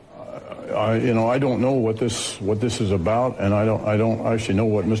 I don't know what this is about, and I don't actually know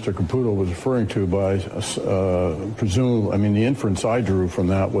what Mr. Caputo was referring to. But the inference I drew from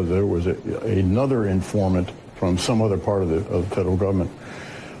that was there was another informant from some other part of the federal government.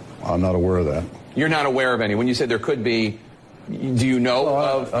 I'm not aware of that. You're not aware of any. When you say there could be, do you know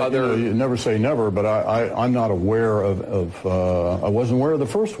of other? You never say never, but I'm not aware of I wasn't aware of the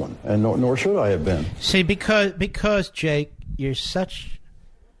first one, and nor should I have been. See, because Jake, you're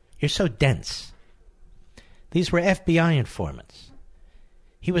so dense. These were FBI informants.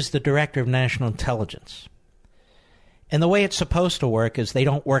 He was the director of national intelligence. And the way it's supposed to work is they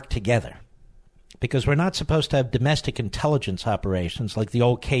don't work together. Because we're not supposed to have domestic intelligence operations like the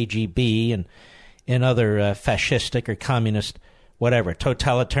old KGB and other fascistic or communist, whatever,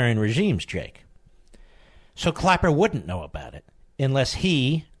 totalitarian regimes, Jake. So Clapper wouldn't know about it unless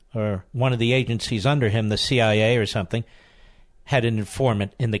he or one of the agencies under him, the CIA or something, had an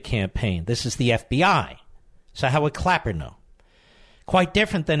informant in the campaign. This is the FBI. So how would Clapper know? Quite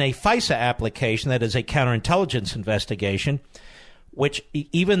different than a FISA application, that is a counterintelligence investigation, which,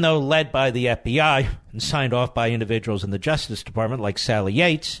 even though led by the FBI and signed off by individuals in the Justice Department like Sally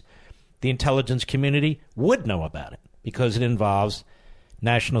Yates, the intelligence community would know about it because it involves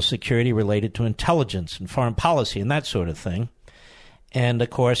national security related to intelligence and foreign policy and that sort of thing. And,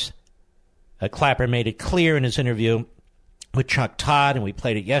 of course, Clapper made it clear in his interview with Chuck Todd, and we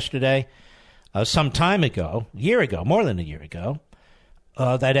played it yesterday, some time ago, more than a year ago,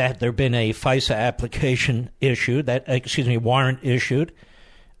 that had there been a FISA application issued, warrant issued,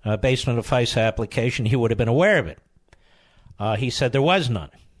 based on a FISA application, he would have been aware of it. He said there was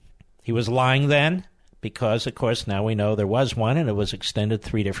none. He was lying then because, of course, now we know there was one, and it was extended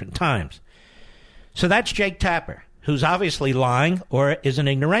 3 different times. So that's Jake Tapper, who's obviously lying or is an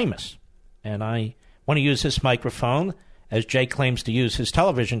ignoramus. And I want to use this microphone, as Jake claims to use his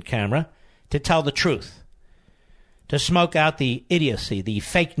television camera, to tell the truth, to smoke out the idiocy, the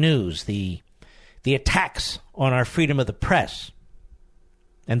fake news, the attacks on our freedom of the press,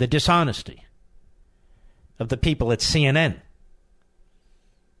 and the dishonesty of the people at CNN.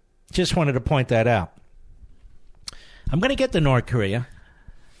 Just wanted to point that out. I'm going to get to North Korea,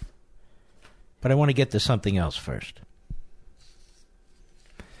 but I want to get to something else first.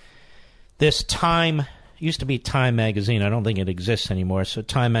 This Time, used to be Time Magazine. I don't think it exists anymore, so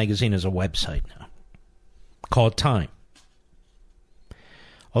Time Magazine is a website now called Time.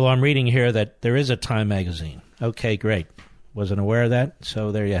 Although I'm reading here that there is a Time Magazine. Okay, great. Wasn't aware of that,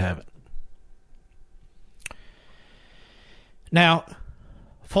 so there you have it. Now,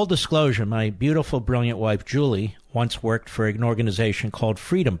 full disclosure, my beautiful, brilliant wife, Julie, once worked for an organization called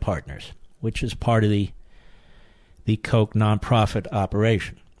Freedom Partners, which is part of the Koch nonprofit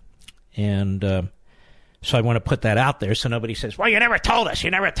operation. And so I want to put that out there so nobody says, well, you never told us.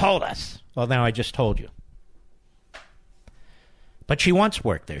 Well, now I just told you. But she once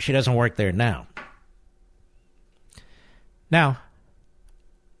worked there. She doesn't work there now. Now,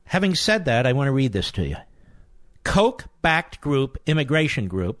 having said that, I want to read this to you. Koch-backed group, immigration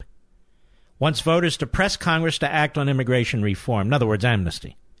group, wants voters to press Congress to act on immigration reform. In other words,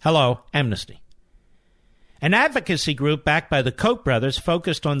 amnesty. Hello, amnesty. An advocacy group backed by the Koch brothers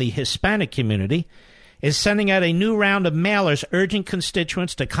focused on the Hispanic community is sending out a new round of mailers urging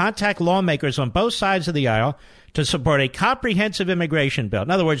constituents to contact lawmakers on both sides of the aisle to support a comprehensive immigration bill.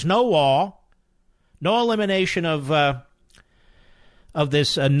 In other words, no wall, no elimination of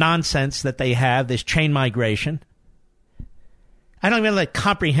this nonsense that they have, this chain migration. I don't even like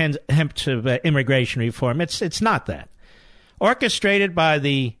comprehensive immigration reform. It's not that. Orchestrated by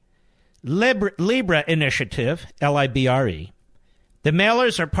the Libre Initiative, Libre, the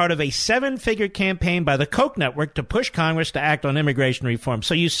mailers are part of a 7-figure campaign by the Koch network to push Congress to act on immigration reform.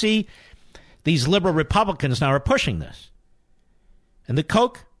 So you see, these liberal Republicans now are pushing this. And the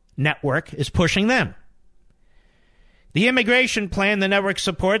Koch network is pushing them. The immigration plan the network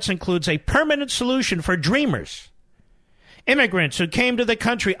supports includes a permanent solution for dreamers, immigrants who came to the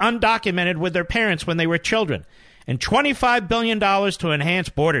country undocumented with their parents when they were children, and $25 billion to enhance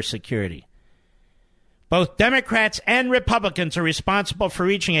border security. Both Democrats and Republicans are responsible for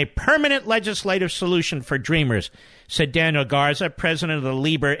reaching a permanent legislative solution for dreamers, said Daniel Garza, president of the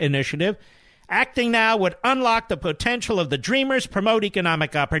Lieber Initiative. Acting now would unlock the potential of the dreamers, promote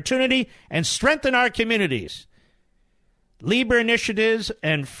economic opportunity, and strengthen our communities. Lieber Initiatives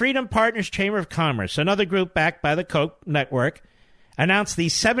and Freedom Partners Chamber of Commerce, another group backed by the Koch network, announced the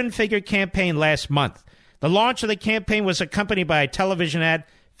seven-figure campaign last month. The launch of the campaign was accompanied by a television ad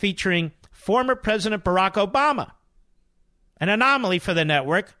featuring former President Barack Obama, an anomaly for the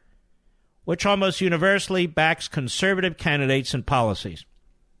network, which almost universally backs conservative candidates and policies.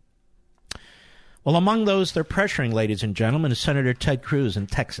 Well, among those they're pressuring, ladies and gentlemen, is Senator Ted Cruz in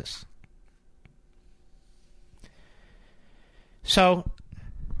Texas. So,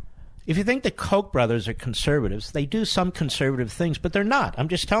 if you think the Koch brothers are conservatives, they do some conservative things, but they're not. I'm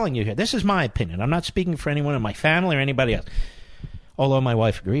just telling you here. This is my opinion. I'm not speaking for anyone in my family or anybody else, although my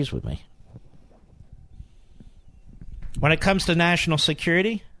wife agrees with me. When it comes to national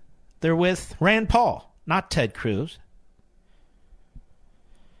security, they're with Rand Paul, not Ted Cruz.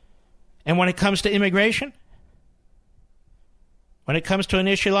 And when it comes to immigration, when it comes to an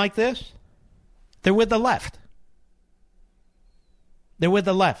issue like this, they're with the left. They're with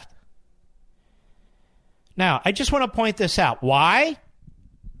the left. Now, I just want to point this out. Why?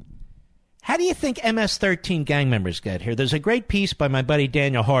 How do you think MS-13 gang members get here? There's a great piece by my buddy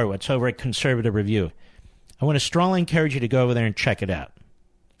Daniel Horowitz over at Conservative Review. I want to strongly encourage you to go over there and check it out.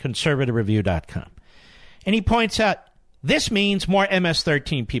 ConservativeReview.com. And he points out, this means more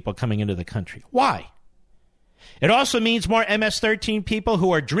MS-13 people coming into the country. Why? It also means more MS-13 people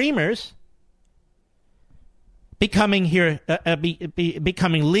who are dreamers becoming here,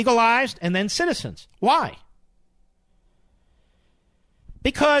 becoming legalized and then citizens. Why?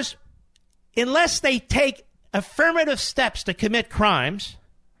 Because unless they take affirmative steps to commit crimes,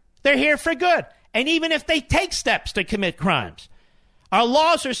 they're here for good. And even if they take steps to commit crimes, our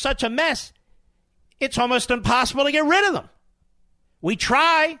laws are such a mess, it's almost impossible to get rid of them. We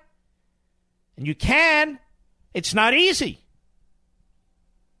try, and you can. It's not easy.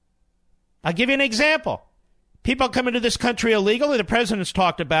 I'll give you an example. People come into this country illegally. The president's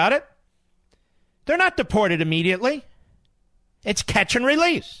talked about it. They're not deported immediately. It's catch and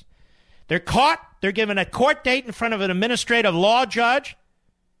release. They're caught. They're given a court date in front of an administrative law judge,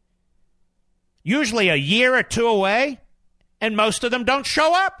 usually a year or two away, and most of them don't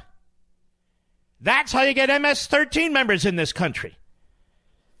show up. That's how you get MS-13 members in this country.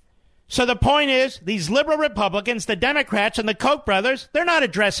 So the point is, these liberal Republicans, the Democrats, and the Koch brothers, they're not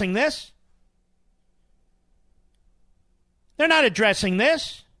addressing this. They're not addressing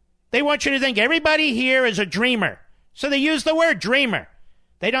this. They want you to think everybody here is a dreamer. So they use the word dreamer.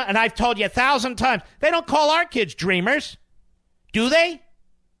 They don't, and I've told you 1,000 times, they don't call our kids dreamers. Do they?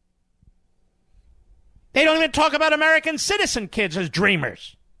 They don't even talk about American citizen kids as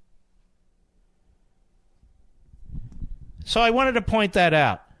dreamers. So I wanted to point that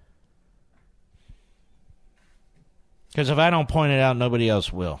out. Because if I don't point it out, nobody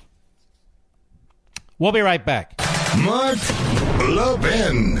else will. We'll be right back. Mark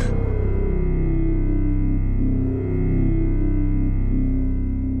Levin.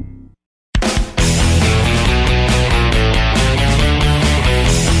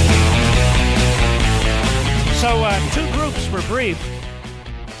 So two groups were briefed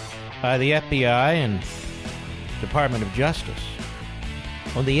by the FBI and Department of Justice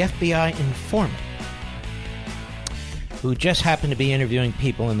on the FBI informant who just happened to be interviewing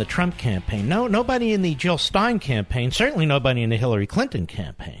people in the Trump campaign. No, nobody in the Jill Stein campaign, certainly nobody in the Hillary Clinton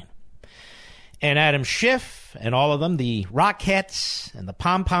campaign. And Adam Schiff and all of them, the Rockettes and the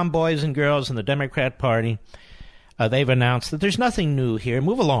pom-pom boys and girls in the Democrat Party, they've announced that there's nothing new here.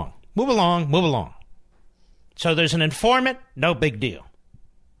 Move along, move along, move along. So there's an informant, no big deal.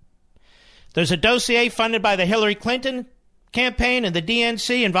 There's a dossier funded by the Hillary Clinton campaign and the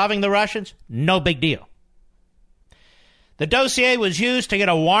DNC involving the Russians, no big deal. The dossier was used to get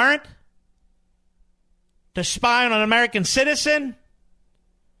a warrant to spy on an American citizen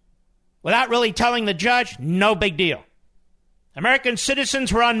without really telling the judge, no big deal. American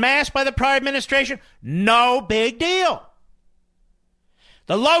citizens were unmasked by the prior administration, no big deal.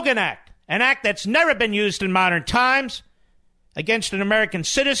 The Logan Act, an act that's never been used in modern times against an American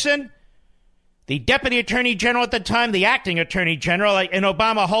citizen. The Deputy Attorney General at the time, the Acting Attorney General in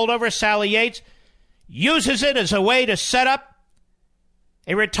Obama holdover, Sally Yates, uses it as a way to set up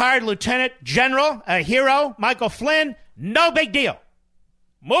a retired lieutenant general, a hero, Michael Flynn, no big deal.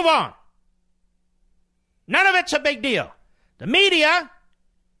 Move on. None of it's a big deal. The media,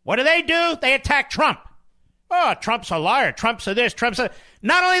 what do? They attack Trump. Oh, Trump's a liar. Trump's a this. Trump's a...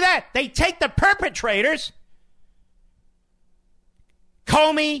 Not only that, they take the perpetrators,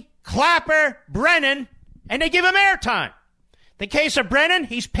 Comey, Clapper, Brennan, and they give him airtime. The case of Brennan,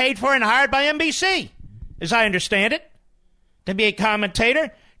 he's paid for and hired by NBC, as I understand it, to be a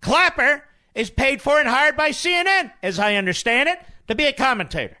commentator. Clapper is paid for and hired by CNN, as I understand it, to be a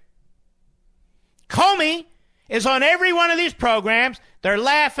commentator. Comey is on every one of these programs. They're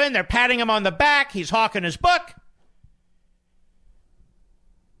laughing. They're patting him on the back. He's hawking his book.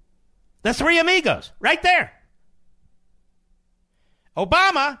 The three amigos, right there.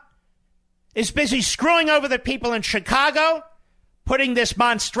 Obama is busy screwing over the people in Chicago, putting this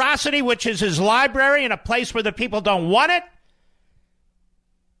monstrosity, which is his library, in a place where the people don't want it,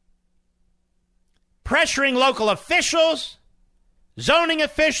 pressuring local officials, zoning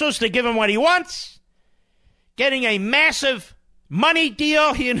officials to give him what he wants, getting a massive money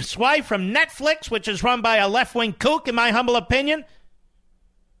deal, he and his wife, from Netflix, which is run by a left-wing kook, in my humble opinion.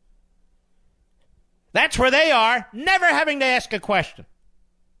 That's where they are, never having to ask a question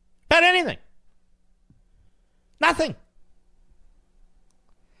about anything. Nothing.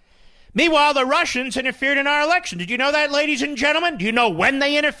 Meanwhile, the Russians interfered in our election. Did you know that, ladies and gentlemen? Do you know when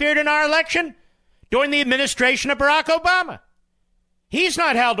they interfered in our election? During the administration of Barack Obama. He's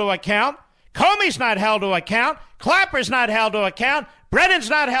not held to account. Comey's not held to account. Clapper's not held to account. Brennan's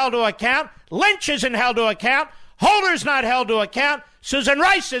not held to account. Lynch isn't held to account. Holder's not held to account. Susan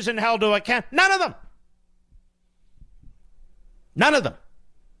Rice isn't held to account. None of them. None of them.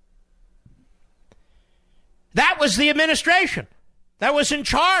 That was the administration that was in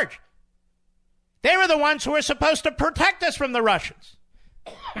charge. They were the ones who were supposed to protect us from the Russians.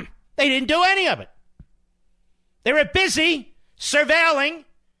 They didn't do any of it. They were busy surveilling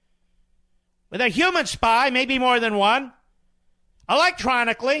with a human spy, maybe more than one,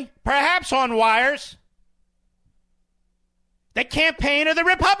 electronically, perhaps on wires, the campaign of the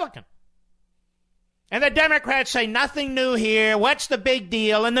Republican. And the Democrats say, nothing new here, what's the big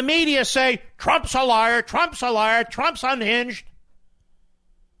deal? And the media say, Trump's a liar, Trump's a liar, Trump's unhinged.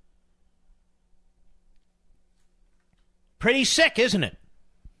 Pretty sick, isn't it?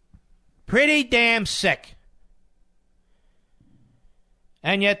 Pretty damn sick.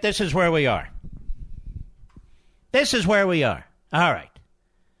 And yet this is where we are. This is where we are. All right.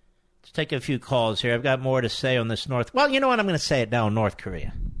 Let's take a few calls here. I've got more to say on this Well, you know what? I'm going to say it now in North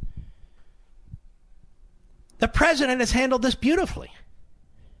Korea. The president has handled this beautifully.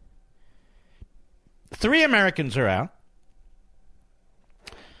 3 Americans are out.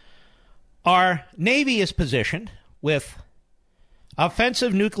 Our Navy is positioned with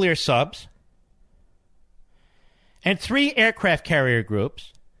offensive nuclear subs and 3 aircraft carrier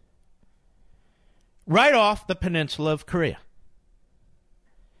groups right off the peninsula of Korea.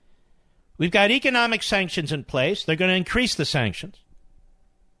 We've got economic sanctions in place. They're going to increase the sanctions.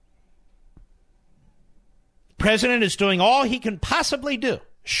 The president is doing all he can possibly do,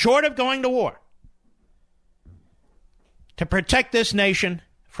 short of going to war, to protect this nation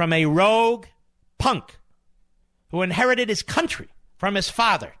from a rogue punk who inherited his country from his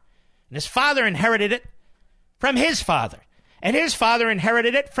father. And his father inherited it from his father. And his father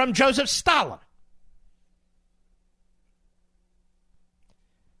inherited it from Joseph Stalin.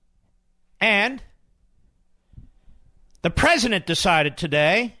 And the president decided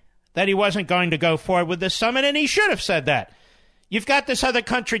today that he wasn't going to go forward with this summit, and he should have said that. You've got this other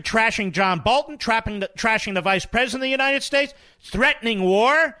country trashing John Bolton, trashing the vice president of the United States, threatening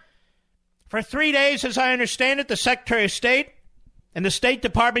war. For 3 days, as I understand it, the Secretary of State and the State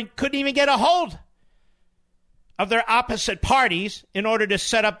Department couldn't even get a hold of their opposite parties in order to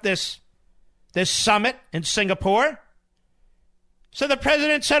set up this summit in Singapore. So the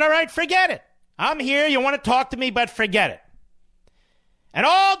president said, all right, forget it. I'm here. You want to talk to me, but forget it. And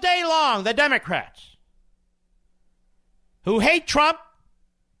all day long, the Democrats, who hate Trump,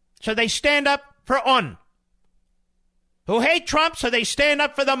 so they stand up for UN, who hate Trump, so they stand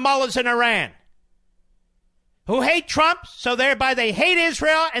up for the mullahs in Iran, who hate Trump, so thereby they hate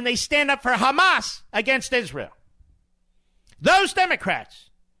Israel, and they stand up for Hamas against Israel. Those Democrats,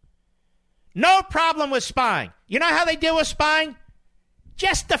 no problem with spying. You know how they deal with spying?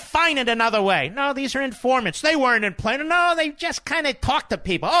 Just define it another way. No, these are informants. They weren't in play. No, they just kind of talk to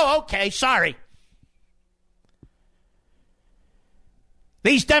people. Oh, okay, sorry.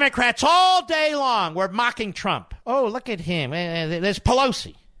 These Democrats all day long were mocking Trump. Oh, look at him. There's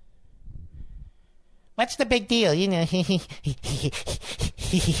Pelosi. What's the big deal? You know.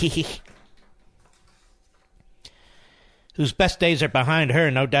 Whose best days are behind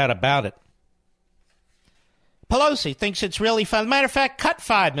her, no doubt about it. Pelosi thinks it's really fun. Matter of fact, cut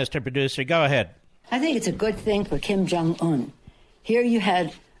 5, Mr. Producer. Go ahead. I think it's a good thing for Kim Jong-un. Here you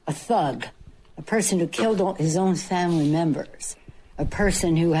had a thug, a person who killed his own family members, a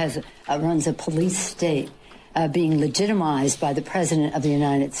person who runs a police state, being legitimized by the President of the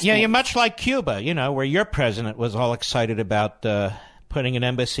United States. Yeah, you're much like Cuba, where your president was all excited about putting an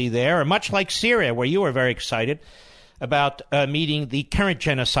embassy there, or much like Syria, where you were very excited about meeting the current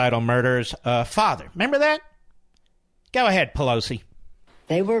genocidal murderer's father. Remember that? Go ahead, Pelosi.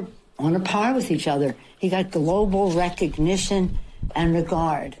 They were on a par with each other. He got global recognition and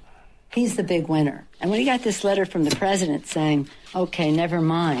regard. He's the big winner. And when he got this letter from the president saying, okay, never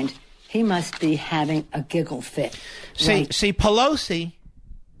mind, he must be having a giggle fit. See, Pelosi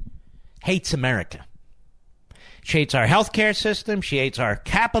hates America. She hates our healthcare system. She hates our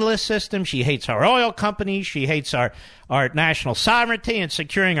capitalist system. She hates our oil companies. She hates our national sovereignty and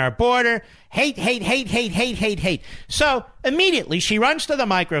securing our border. Hate. So immediately she runs to the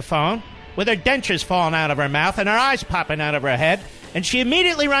microphone with her dentures falling out of her mouth and her eyes popping out of her head. And she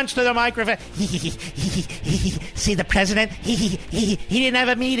immediately runs to the microphone. See the president? He didn't have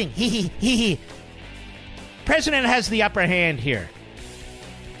a meeting. President has the upper hand here.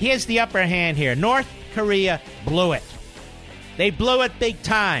 He has the upper hand here. North Korea blew it. They blew it big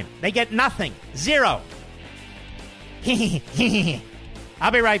time. They get nothing. Zero.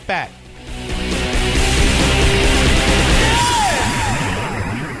 I'll be right back.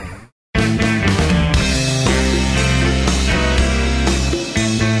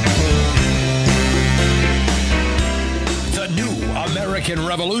 The new American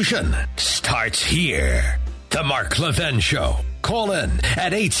Revolution starts here. The Mark Levin Show. Call in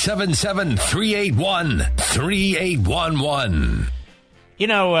at 877-381-3811.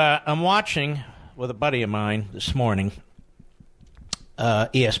 I'm watching with a buddy of mine this morning,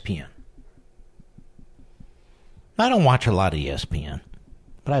 ESPN. I don't watch a lot of ESPN,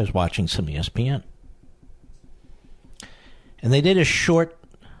 but I was watching some ESPN. And they did a short,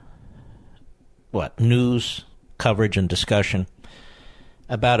 news coverage and discussion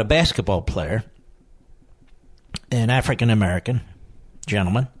about a basketball player, an African-American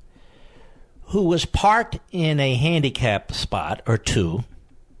gentleman, who was parked in a handicap spot or two,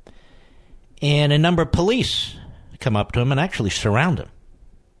 and a number of police come up to him and actually surround him.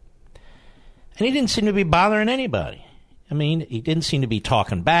 And he didn't seem to be bothering anybody. I mean, he didn't seem to be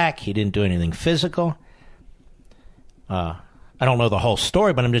talking back. He didn't do anything physical. I don't know the whole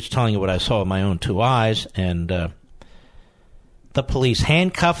story, but I'm just telling you what I saw with my own 2 eyes. And the police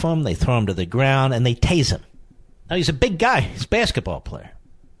handcuff him, they throw him to the ground, and they tase him. Now, he's a big guy. He's a basketball player.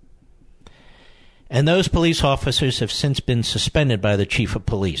 And those police officers have since been suspended by the chief of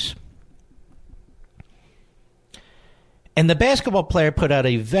police. And the basketball player put out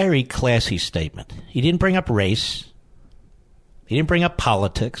a very classy statement. He didn't bring up race. He didn't bring up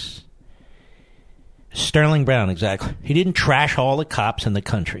politics. Sterling Brown, exactly. He didn't trash all the cops in the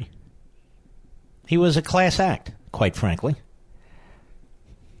country. He was a class act, quite frankly.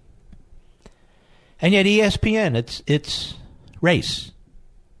 And yet ESPN, it's race.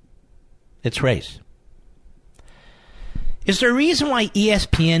 It's race. Is there a reason why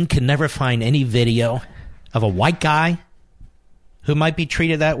ESPN can never find any video of a white guy who might be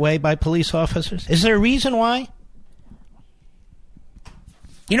treated that way by police officers? Is there a reason why?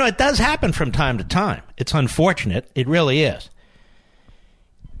 It does happen from time to time. It's unfortunate. It really is.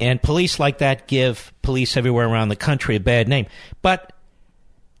 And police like that give police everywhere around the country a bad name. But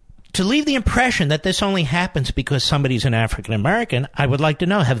to leave the impression that this only happens because somebody's an African American, I would like to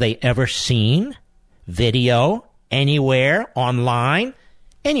know, have they ever seen video anywhere, online,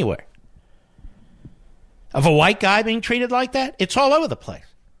 anywhere, of a white guy being treated like that? It's all over the place.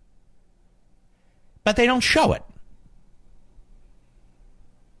 But they don't show it.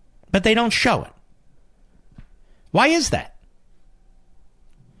 Why is that?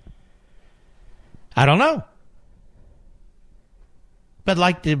 I don't know. But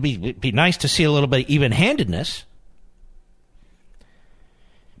it'd be nice to see a little bit of even-handedness.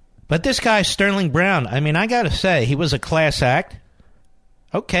 But this guy, Sterling Brown, I got to say, he was a class act.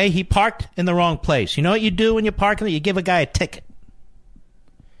 Okay, he parked in the wrong place. You know what you do when you park? You give a guy a ticket.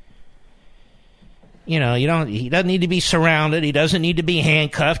 He doesn't need to be surrounded. He doesn't need to be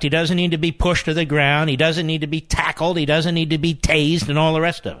handcuffed. He doesn't need to be pushed to the ground. He doesn't need to be tackled. He doesn't need to be tased and all the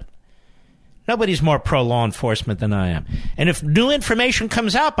rest of it. Nobody's more pro-law enforcement than I am. And if new information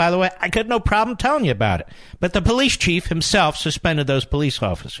comes out, by the way, I got no problem telling you about it. But the police chief himself suspended those police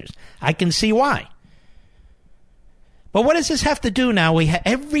officers. I can see why. But what does this have to do now?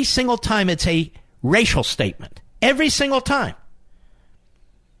 Every single time it's a racial statement. Every single time.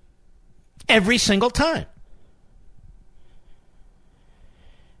 Every single time.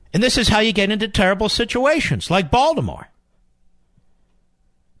 And this is how you get into terrible situations, like Baltimore.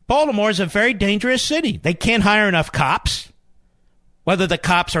 Baltimore is a very dangerous city. They can't hire enough cops. Whether the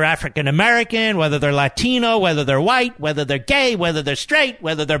cops are African American, whether they're Latino, whether they're white, whether they're gay, whether they're straight,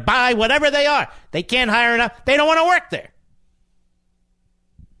 whether they're bi, whatever they are. They can't hire enough. They don't want to work there.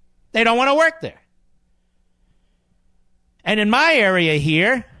 They don't want to work there. And in my area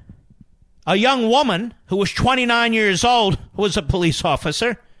here, a young woman who was 29 years old, who was a police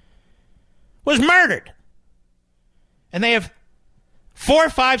officer, was murdered. And they have 4 or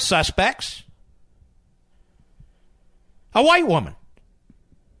 5 suspects. A white woman.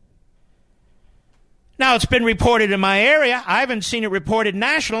 Now, it's been reported in my area. I haven't seen it reported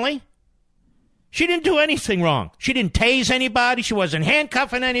nationally. She didn't do anything wrong. She didn't tase anybody. She wasn't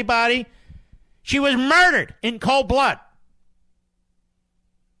handcuffing anybody. She was murdered in cold blood.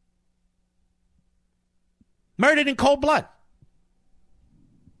 Murdered in cold blood.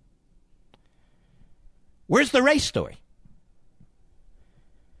 Where's the race story?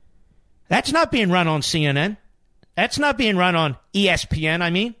 That's not being run on CNN. That's not being run on ESPN,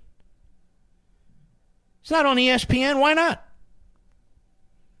 I mean. It's not on ESPN. Why not?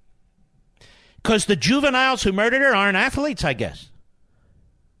 Because the juveniles who murdered her aren't athletes, I guess.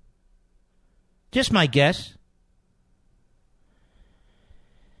 Just my guess.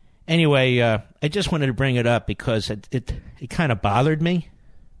 Anyway, I just wanted to bring it up because it kind of bothered me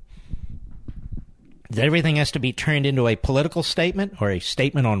that everything has to be turned into a political statement or a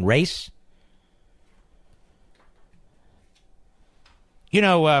statement on race. You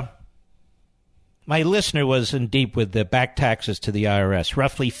know, my listener was in deep with the back taxes to the IRS,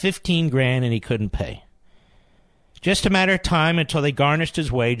 roughly $15,000, and he couldn't pay. Just a matter of time until they garnished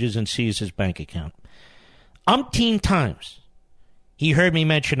his wages and seized his bank account. Umpteen times he heard me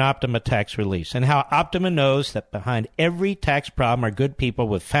mention Optima tax release and how Optima knows that behind every tax problem are good people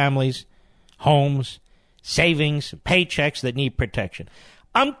with families, homes, savings, paychecks that need protection.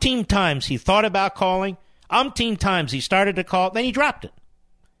 Umpteen times he thought about calling. Umpteen times he started to call, then he dropped it.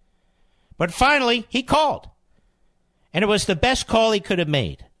 But finally, he called. And it was the best call he could have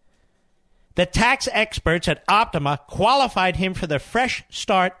made. The tax experts at Optima qualified him for the Fresh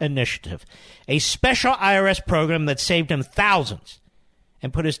Start Initiative, a special IRS program that saved him thousands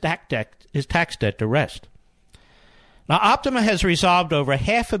and put his tax debt to rest. Now, Optima has resolved over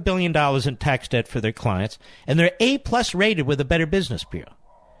 $500 million in tax debt for their clients, and they're A-plus rated with the Better Business Bureau.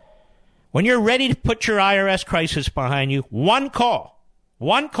 When you're ready to put your IRS crisis behind you, one call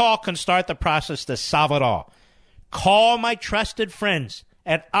can start the process to solve it all. Call my trusted friends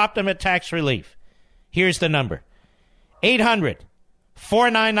at Optima Tax Relief. Here's the number.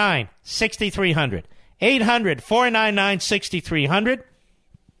 800-499-6300. 800-499-6300.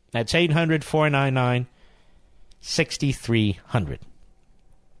 That's 800-499-6300.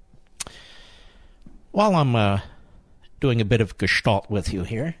 While I'm doing a bit of gestalt with you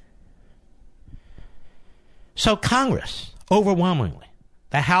here. So Congress, overwhelmingly,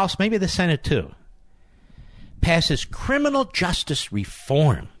 the House, maybe the Senate too, passes criminal justice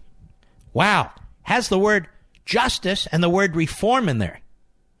reform. Wow. Has the word justice and the word reform in there.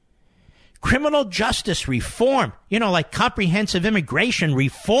 Criminal justice reform. You know, like comprehensive immigration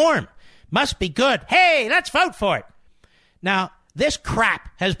reform. Must be good. Hey, let's vote for it. Now, this crap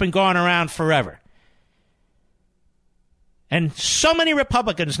has been going around forever. And so many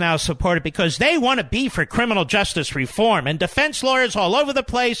Republicans now support it because they want to be for criminal justice reform. And defense lawyers all over the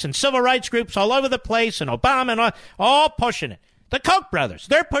place and civil rights groups all over the place and Obama and all pushing it. The Koch brothers,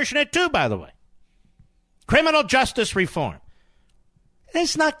 they're pushing it too, by the way. Criminal justice reform.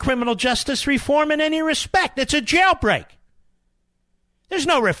 It's not criminal justice reform in any respect. It's a jailbreak. There's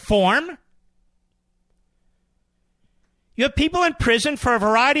no reform. You have people in prison for a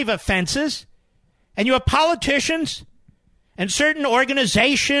variety of offenses, and you have politicians and certain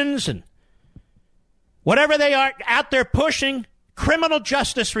organizations and whatever they are out there pushing criminal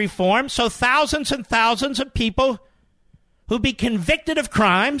justice reform, so thousands and thousands of people who be convicted of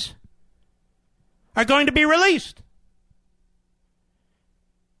crimes are going to be released.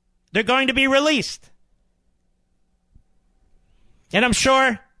 They're going to be released. And I'm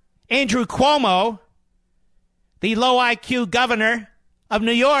sure Andrew Cuomo, the low IQ governor of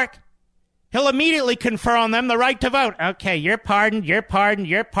New York, he'll immediately confer on them the right to vote. Okay, you're pardoned, you're pardoned,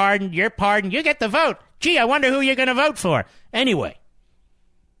 you're pardoned, you're pardoned. You get the vote. Gee, I wonder who you're going to vote for. Anyway,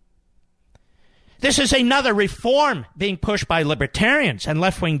 this is another reform being pushed by libertarians and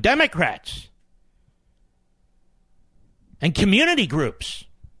left-wing Democrats. and community groups.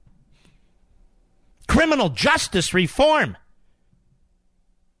 Criminal justice reform.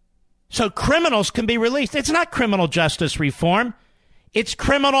 So criminals can be released. It's not criminal justice reform. It's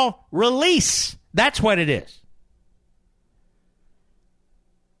criminal release. That's what it is.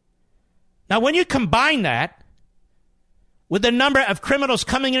 Now, when you combine that with the number of criminals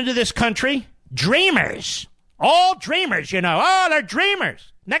coming into this country, dreamers, all dreamers, you know. Oh, they're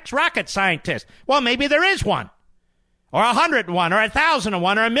dreamers. Next rocket scientist. Well, maybe there is one. Or 101, or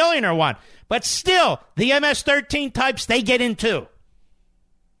 1,001, or 1,000,001. But still, the MS-13 types, they get in too.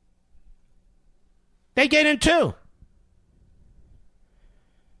 They get in too.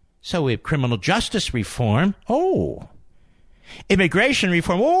 So we have criminal justice reform. Oh. Immigration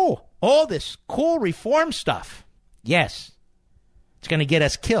reform. Oh. All this cool reform stuff. Yes. It's going to get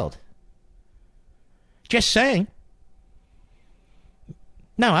us killed. Just saying.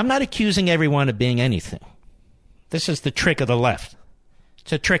 No, I'm not accusing everyone of being anything. This is the trick of the left.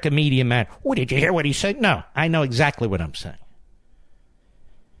 It's a trick of media man. Oh, did you hear what he said? No, I know exactly what I'm saying.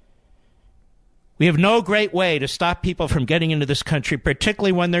 We have no great way to stop people from getting into this country,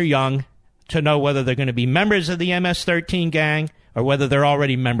 particularly when they're young, to know whether they're going to be members of the MS-13 gang or whether they're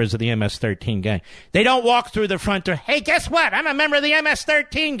already members of the MS-13 gang. They don't walk through the front door, hey, guess what? I'm a member of the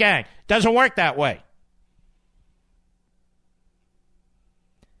MS-13 gang. Doesn't work that way.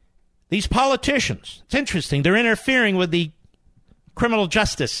 These politicians, it's interesting, they're interfering with the criminal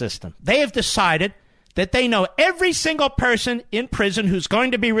justice system. They have decided that they know every single person in prison who's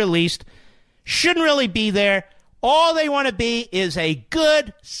going to be released shouldn't really be there. All they want to be is a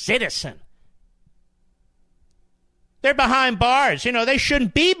good citizen. They're behind bars. You know, they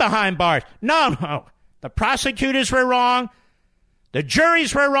shouldn't be behind bars. No. The prosecutors were wrong. The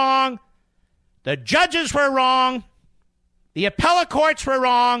juries were wrong. The judges were wrong. The appellate courts were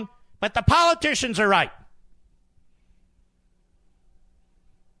wrong. But the politicians are right.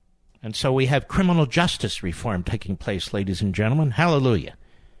 And so we have criminal justice reform taking place, ladies and gentlemen. Hallelujah.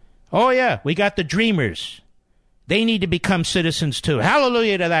 Oh, yeah, we got the dreamers. They need to become citizens, too.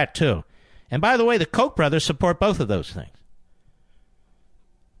 Hallelujah to that, too. And by the way, the Koch brothers support both of those things,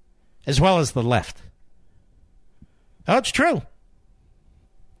 as well as the left. Oh, it's true.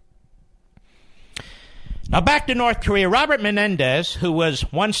 Now, back to North Korea. Robert Menendez, who was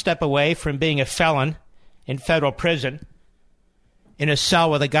one step away from being a felon in federal prison, in a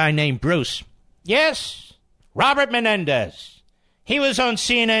cell with a guy named Bruce. Yes, Robert Menendez. He was on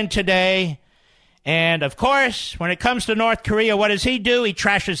CNN today. And, of course, when it comes to North Korea, what does he do? He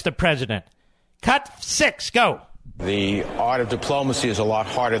trashes the president. Cut 6, go. The art of diplomacy is a lot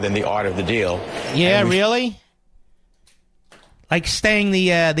harder than the art of the deal. Yeah, really? Like staying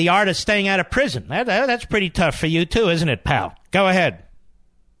the art of staying out of prison. That's pretty tough for you, too, isn't it, pal? Go ahead.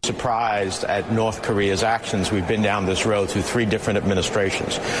 Surprised at North Korea's actions. We've been down this road through 3 different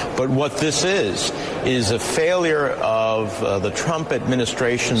administrations. But what this is a failure of the Trump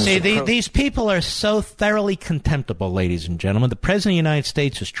administration's... See, these people are so thoroughly contemptible, ladies and gentlemen. The President of the United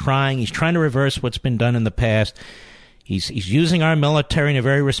States is trying. He's trying to reverse what's been done in the past. He's using our military in a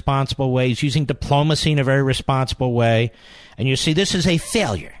very responsible way. He's using diplomacy in a very responsible way. And you see, this is a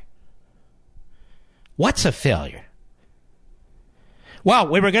failure. What's a failure? Well,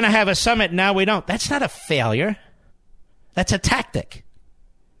 we were going to have a summit, now we don't. That's not a failure. That's a tactic.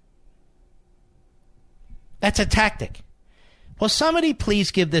 That's a tactic. Will somebody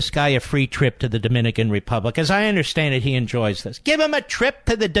please give this guy a free trip to the Dominican Republic? As I understand it, he enjoys this. Give him a trip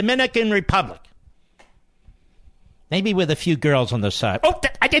to the Dominican Republic. Maybe with a few girls on the side. Oh,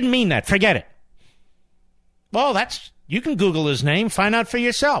 I didn't mean that. Forget it. Well, you can Google his name, find out for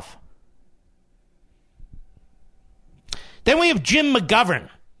yourself. Then we have Jim McGovern,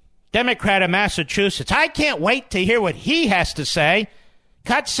 Democrat of Massachusetts. I can't wait to hear what he has to say.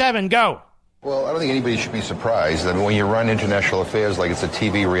 Cut 7, go. Well, I don't think anybody should be surprised that when you run international affairs like it's a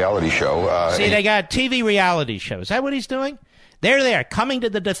TV reality show... See, they got TV reality shows. Is that what he's doing? They're there, coming to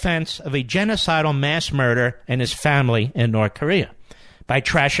the defense of a genocidal mass murder and his family in North Korea by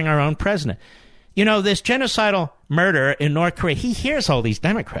trashing our own president. You know, this genocidal murder in North Korea, he hears all these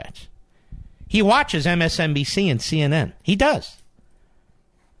Democrats. He watches MSNBC and CNN. He does.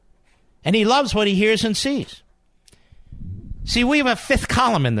 And he loves what he hears and sees. See, we have a 5th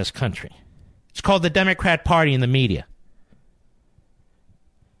column in this country. It's called the Democrat Party in the media.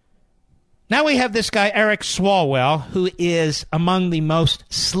 Now we have this guy, Eric Swalwell, who is among the most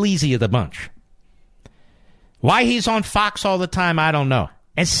sleazy of the bunch. Why he's on Fox all the time, I don't know.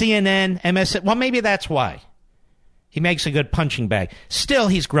 And CNN, MSN, well, maybe that's why. He makes a good punching bag. Still,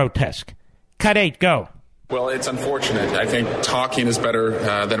 he's grotesque. Cut 8, go. Well, it's unfortunate. I think talking is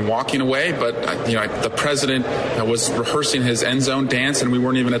better than walking away. But, the president was rehearsing his end zone dance, and we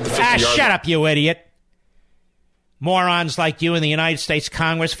weren't even at the 50-yard line. Shut up, you idiot. Morons like you in the United States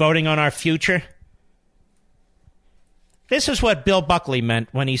Congress voting on our future. This is what Bill Buckley meant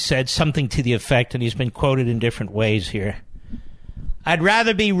when he said something to the effect, and he's been quoted in different ways here. I'd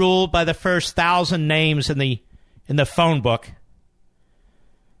rather be ruled by the first 1,000 names in the phone book,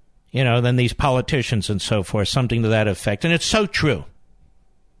 than these politicians and so forth, something to that effect. And it's so true.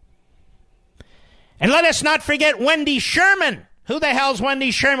 And let us not forget Wendy Sherman. Who the hell's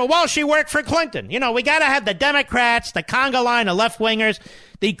Wendy Sherman? Well, she worked for Clinton. We got to have the Democrats, the conga line of left-wingers,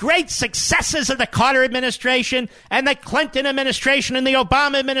 the great successes of the Carter administration and the Clinton administration and the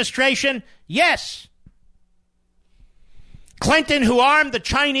Obama administration. Yes. Clinton, who armed the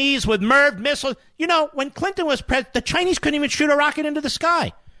Chinese with MIRV missiles. When Clinton was president, the Chinese couldn't even shoot a rocket into the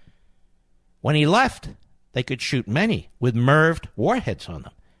sky. When he left, they could shoot many with MIRV warheads on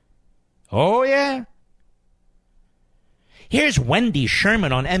them. Oh, yeah. Here's Wendy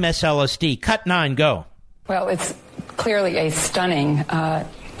Sherman on MSLSD. Cut 9, go. Well, it's clearly a stunning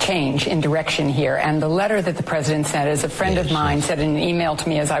change in direction here. And the letter that the president sent, as a friend of mine said in an email to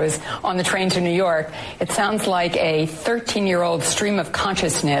me as I was on the train to New York, it sounds like a 13-year-old stream of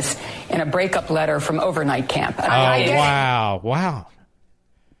consciousness in a breakup letter from overnight camp. Wow.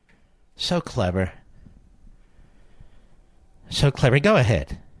 So clever. Go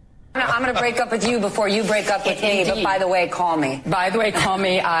ahead. I'm going to break up with you before you break up with me, but by the way, call me.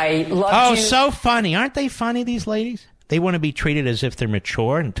 I love you. Oh, so funny. Aren't they funny, these ladies? They want to be treated as if they're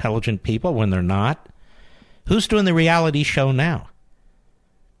mature, intelligent people when they're not. Who's doing the reality show now?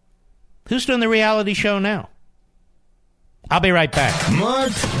 I'll be right back.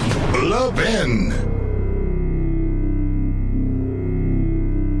 Mark Levin.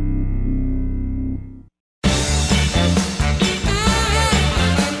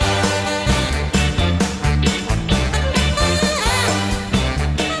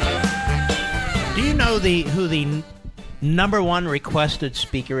 Who the number one requested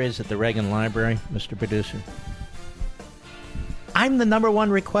speaker is at the Reagan Library, Mr. Producer? I'm the number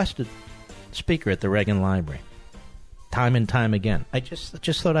one requested speaker at the Reagan Library. Time and time again. I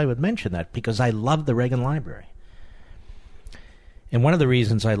just thought I would mention that because I love the Reagan Library. And one of the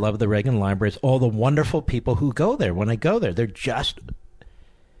reasons I love the Reagan Library is all the wonderful people who go there. When I go there, they're just...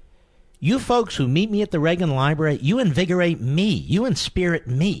 You folks who meet me at the Reagan Library, you invigorate me. You inspirit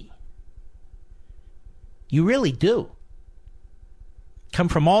me. You really do. Come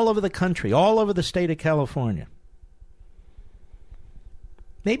from all over the country, all over the state of California.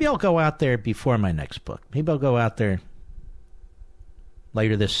 Maybe I'll go out there before my next book. Maybe I'll go out there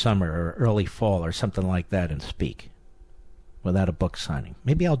later this summer or early fall or something like that and speak without a book signing.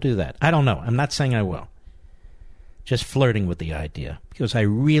 Maybe I'll do that. I don't know. I'm not saying I will. Just flirting with the idea because I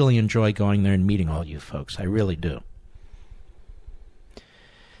really enjoy going there and meeting all you folks. I really do.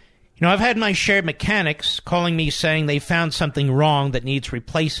 I've had my share of mechanics calling me saying they found something wrong that needs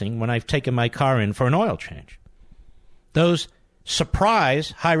replacing when I've taken my car in for an oil change. Those surprise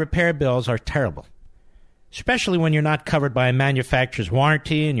high repair bills are terrible, especially when you're not covered by a manufacturer's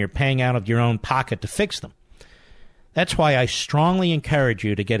warranty and you're paying out of your own pocket to fix them. That's why I strongly encourage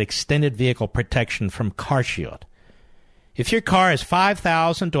you to get extended vehicle protection from CarShield. If your car has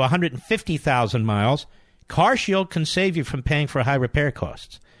 5,000 to 150,000 miles, CarShield can save you from paying for high repair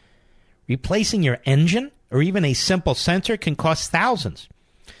costs. Replacing your engine or even a simple sensor can cost thousands.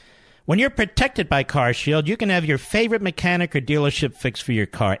 When you're protected by CarShield, you can have your favorite mechanic or dealership fix for your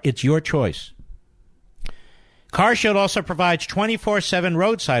car. It's your choice. CarShield also provides 24/7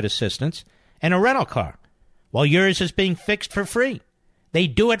 roadside assistance and a rental car, while yours is being fixed for free. They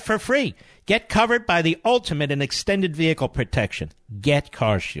do it for free. Get covered by the ultimate in extended vehicle protection. Get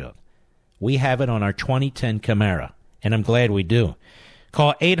CarShield. We have it on our 2010 Camaro, and I'm glad we do.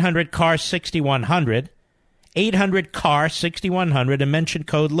 Call 800-CAR-6100, 800-CAR-6100, and mention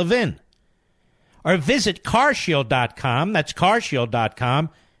code Levin. Or visit carshield.com, that's carshield.com,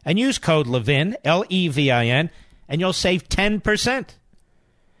 and use code Levin, Levin, and you'll save 10%.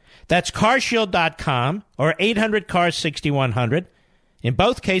 That's carshield.com or 800-CAR-6100. In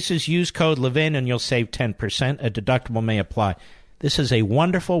both cases, use code Levin, and you'll save 10%. A deductible may apply. This is a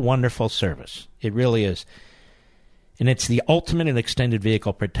wonderful, wonderful service. It really is. And it's the ultimate in extended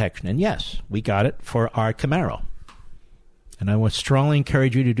vehicle protection. And yes, we got it for our Camaro. And I would strongly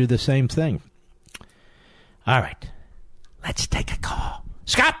encourage you to do the same thing. All right. Let's take a call.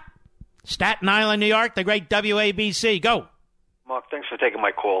 Scott! Staten Island, New York, the great WABC. Go. Mark, thanks for taking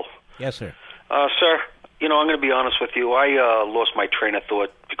my call. Yes, sir. Sir, I'm going to be honest with you. I lost my train of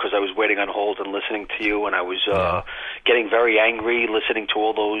thought because I was waiting on hold and listening to you, and I was getting very angry listening to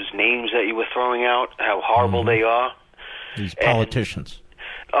all those names that you were throwing out, how horrible they are. These politicians.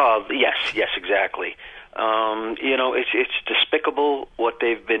 Yes, exactly. It's despicable what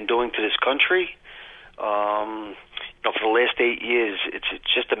they've been doing to this country. For the last 8 years, it's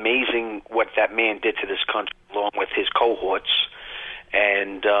just amazing what that man did to this country, along with his cohorts.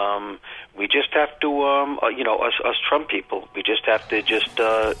 And we just have to, us Trump people, we just have to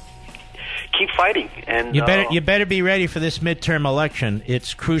keep fighting. And you better be ready for this midterm election.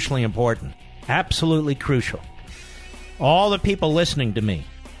 It's crucially important, absolutely crucial. All the people listening to me,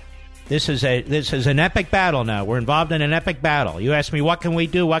 this is an epic battle now. We're involved in an epic battle. You ask me, what can we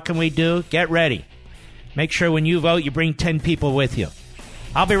do? What can we do? Get ready. Make sure when you vote, you bring 10 people with you.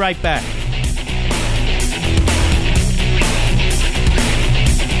 I'll be right back.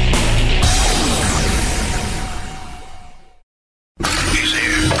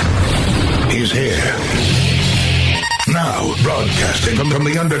 He's here. Now, broadcasting from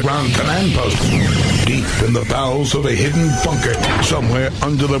the underground command post, deep in the bowels of a hidden bunker, somewhere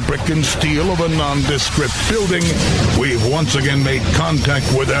under the brick and steel of a nondescript building, we've once again made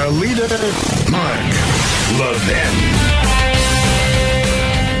contact with our leader, Mark Levin.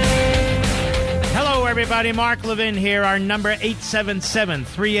 Hello, everybody. Mark Levin here. Our number,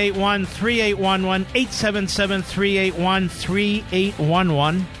 877-381-3811,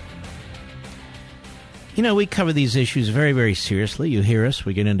 877-381-3811. We cover these issues very, very seriously. You hear us.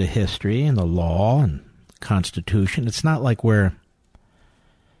 We get into history and the law and the Constitution. It's not like we're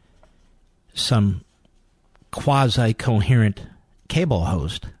some quasi-coherent cable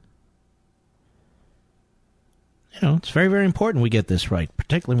host. It's very, very important we get this right,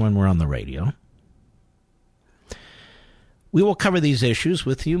 particularly when we're on the radio. We will cover these issues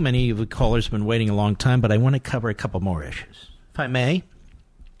with you. Many of the callers have been waiting a long time, but I want to cover a couple more issues, if I may.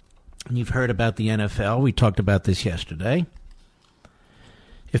 You've heard about the NFL. We talked about this yesterday.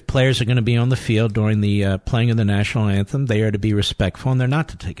 If players are going to be on the field during the playing of the national anthem, they are to be respectful and they're not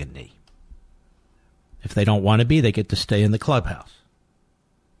to take a knee. If they don't want to be, they get to stay in the clubhouse,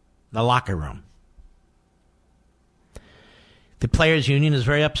 the locker room. The players' union is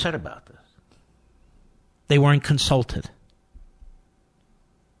very upset about this. They weren't consulted.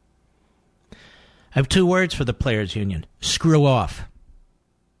 I have 2 words for the players' union. Screw off.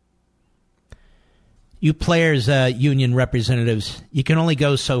 You players' union representatives, you can only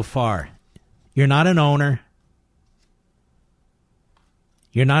go so far. You're not an owner.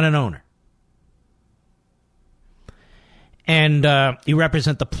 You're not an owner. And you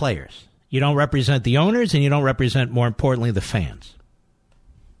represent the players. You don't represent the owners, and you don't represent, more importantly, the fans.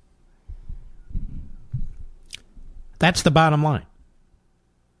 That's the bottom line.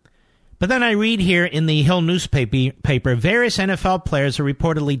 But then I read here in the Hill newspaper, various NFL players are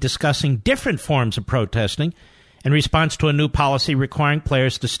reportedly discussing different forms of protesting in response to a new policy requiring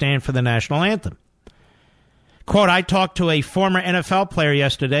players to stand for the national anthem. Quote, I talked to a former NFL player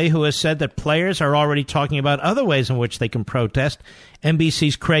yesterday who has said that players are already talking about other ways in which they can protest.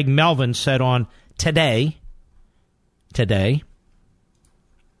 NBC's Craig Melvin said on Today.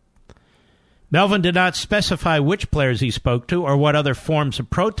 Melvin did not specify which players he spoke to or what other forms of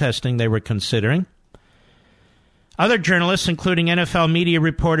protesting they were considering. Other journalists, including NFL media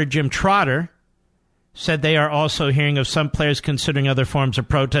reporter Jim Trotter, said they are also hearing of some players considering other forms of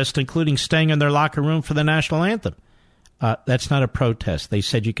protest, including staying in their locker room for the national anthem. That's not a protest. They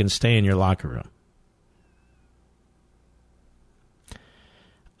said you can stay in your locker room.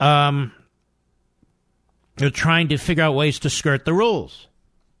 They're trying to figure out ways to skirt the rules.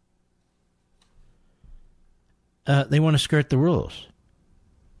 They want to skirt the rules.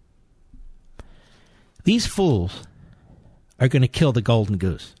 These fools are going to kill the golden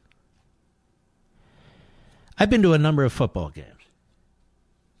goose. I've been to a number of football games,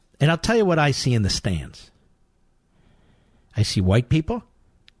 and I'll tell you what I see in the stands. I see white people.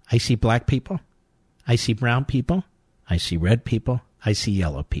 I see black people. I see brown people. I see red people. I see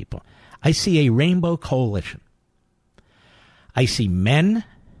yellow people. I see a rainbow coalition. I see men,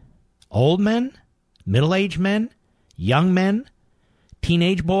 old men, middle-aged men, young men,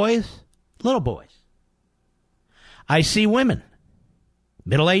 teenage boys, little boys. I see women,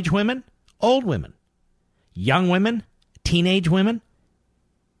 middle-aged women, old women, young women, teenage women,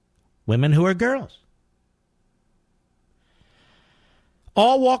 women who are girls.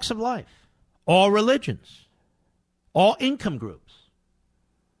 All walks of life, all religions, all income groups.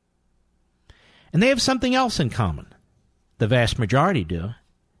 And they have something else in common. The vast majority do.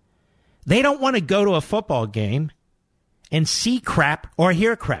 They don't want to go to a football game and see crap or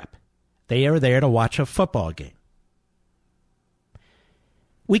hear crap. They are there to watch a football game.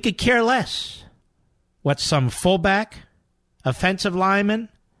 We could care less what some fullback, offensive lineman,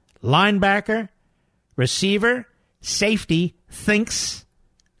 linebacker, receiver, safety thinks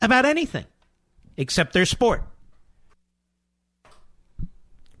about anything except their sport.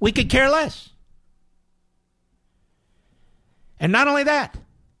 We could care less. And not only that,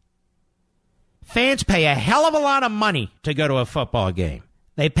 fans pay a hell of a lot of money to go to a football game.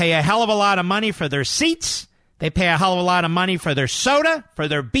 They pay a hell of a lot of money for their seats. They pay a hell of a lot of money for their soda, for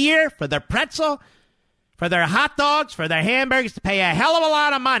their beer, for their pretzel, for their hot dogs, for their hamburgers. They pay a hell of a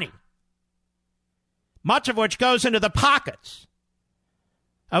lot of money, much of which goes into the pockets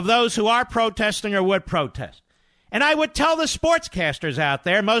of those who are protesting or would protest. And I would tell the sportscasters out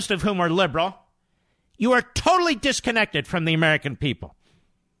there, most of whom are liberal, you are totally disconnected from the American people.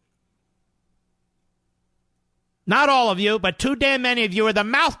 Not all of you, but too damn many of you are the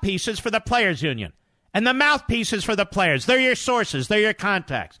mouthpieces for the players' union. And the mouthpieces for the players. They're your sources. They're your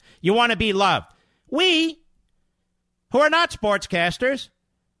contacts. You want to be loved. We, who are not sportscasters,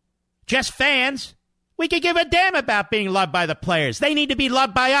 just fans, we could give a damn about being loved by the players. They need to be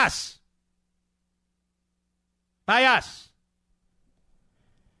loved by us. By us.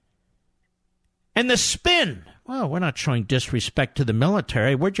 And the spin, well, we're not showing disrespect to the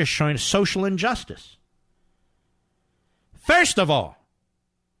military. We're just showing social injustice. First of all,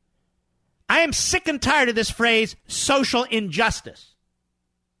 I am sick and tired of this phrase, social injustice.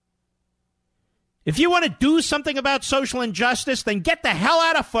 If you want to do something about social injustice, then get the hell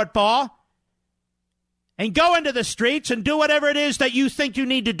out of football and go into the streets and do whatever it is that you think you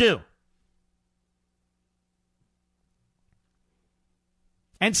need to do.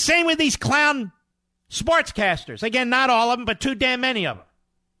 And same with these clown sportscasters. Again, not all of them, but too damn many of them.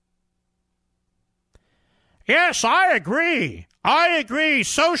 Yes, I agree. I agree.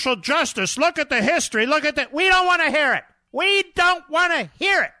 Social justice. Look at the history. Look at that. We don't want to hear it. We don't want to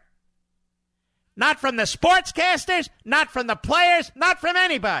hear it. Not from the sportscasters, not from the players, not from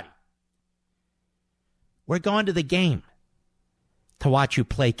anybody. We're going to the game to watch you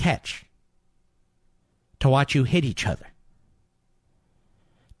play catch, to watch you hit each other,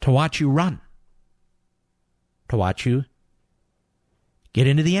 to watch you run, to watch you get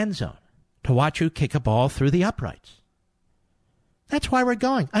into the end zone, to watch you kick a ball through the uprights. That's why we're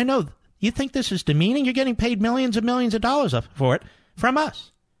going. I know you think this is demeaning. You're getting paid millions and millions of dollars for it from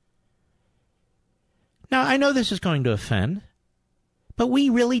us. Now, I know this is going to offend, but we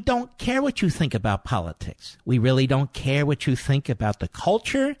really don't care what you think about politics. We really don't care what you think about the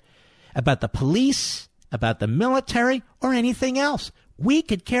culture, about the police, about the military, or anything else. We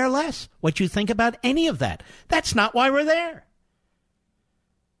could care less what you think about any of that. That's not why we're there.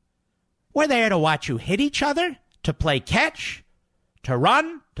 We're there to watch you hit each other, to play catch, to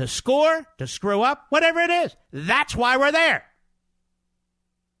run, to score, to screw up, whatever it is. That's why we're there.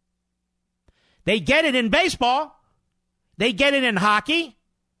 They get it in baseball. They get it in hockey.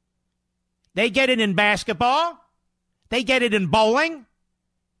 They get it in basketball. They get it in bowling,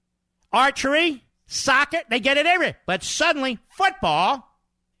 archery, soccer. They get it everywhere. But suddenly, football,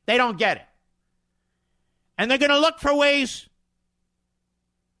 they don't get it. And they're going to look for ways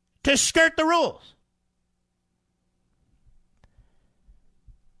to skirt the rules.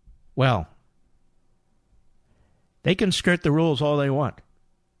 Well, they can skirt the rules all they want.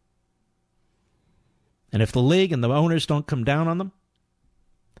 And if the league and the owners don't come down on them,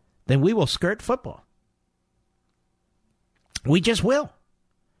 then we will skirt football. We just will.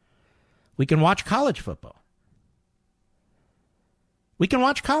 We can watch college football. We can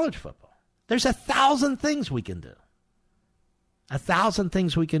watch college football. There's 1,000 things we can do. 1,000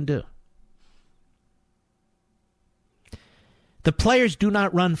 things we can do. The players do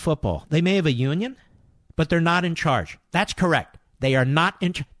not run football. They may have a union, but they're not in charge. That's correct. They are not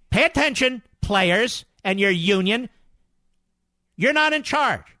in charge. Pay attention, players, and your union. You're not in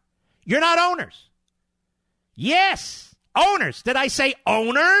charge. You're not owners. Yes, owners. Did I say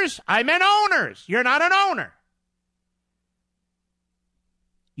owners? I meant owners. You're not an owner.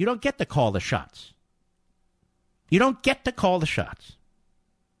 You don't get to call the shots. You don't get to call the shots.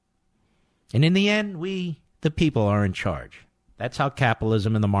 And in the end, we, the people, are in charge. That's how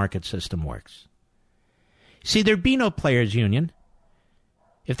capitalism and the market system works. See, there'd be no players' union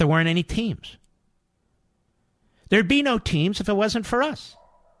if there weren't any teams. There'd be no teams if it wasn't for us.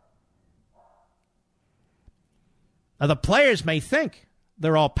 Now, the players may think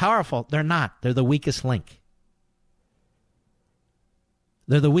they're all powerful. They're not. They're the weakest link.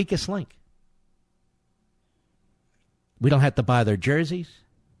 They're the weakest link. We don't have to buy their jerseys.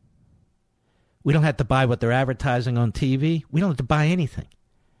 We don't have to buy what they're advertising on TV. We don't have to buy anything.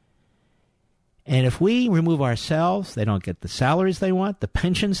 And if we remove ourselves, they don't get the salaries they want, the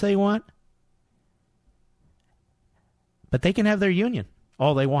pensions they want. But they can have their union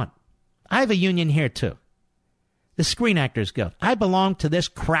all they want. I have a union here, too. The Screen Actors Guild. I belong to this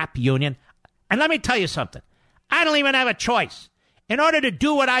crap union. And let me tell you something. I don't even have a choice. In order to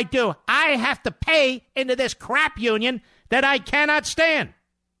do what I do, I have to pay into this crap union that I cannot stand.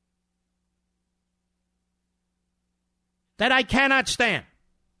 That I cannot stand.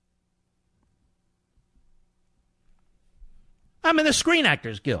 I'm in the Screen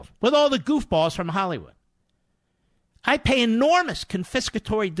Actors Guild with all the goofballs from Hollywood. I pay enormous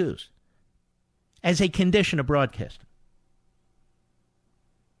confiscatory dues as a condition of broadcasting.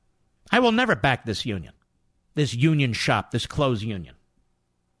 I will never back this union shop, this closed union.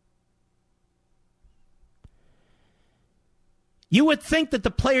 You would think that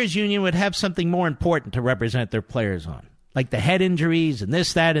the players' union would have something more important to represent their players on, like the head injuries and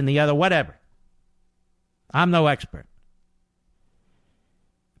this, that, and the other, whatever. I'm no expert.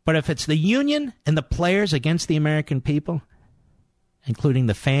 But if it's the union and the players against the American people, including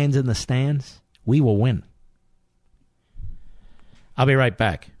the fans in the stands, we will win. I'll be right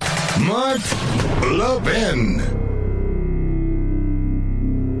back. Mark Levin.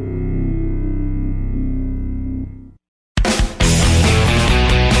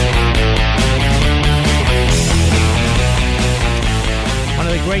 One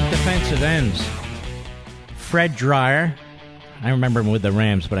of the great defensive ends, Fred Dreyer. I remember him with the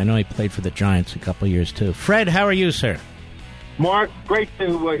Rams, but I know he played for the Giants a couple of years, too. Fred, how are you, sir? Mark, great to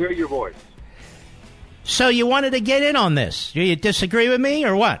hear your voice. So you wanted to get in on this. Do you disagree with me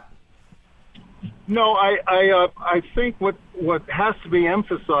or what? No, I think what has to be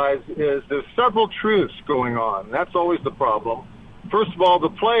emphasized is there's several truths going on. That's always the problem. First of all, the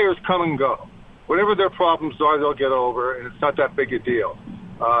players come and go. Whatever their problems are, they'll get over, and it's not that big a deal.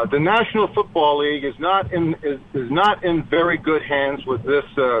 The National Football League is not in very good hands with this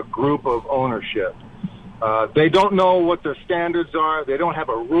group of ownership. They don't know what their standards are. They don't have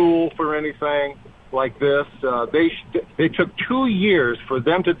a rule for anything like this. They took 2 years for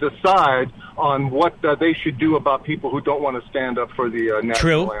them to decide on what they should do about people who don't want to stand up for the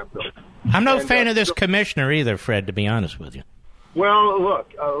national anthem. I'm no fan of this commissioner either, Fred, to be honest with you. Well,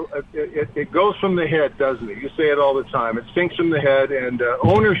 look, it goes from the head, doesn't it? You say it all the time. It stinks from the head, and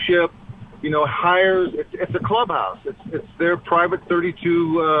ownership, hires. It's a clubhouse. It's their private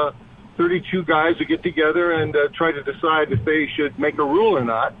 32 guys who get together and try to decide if they should make a rule or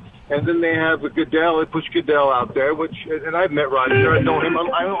not. And then they have Goodell. They push Goodell out there, and I've met Roger. I know him.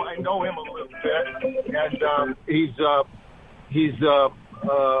 I know him a little bit, and he's a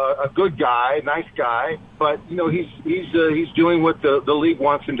good guy, nice guy, but he's doing what the league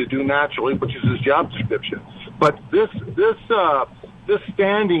wants him to do naturally, which is his job description. But this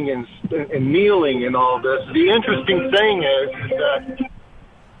standing and kneeling and all this, the interesting thing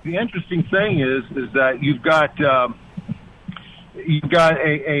is that you've got a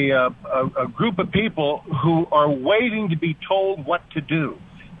group of people who are waiting to be told what to do.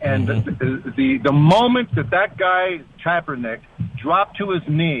 And the moment that guy, Kaepernick, dropped to his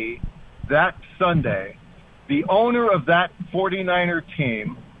knee that Sunday, the owner of that 49er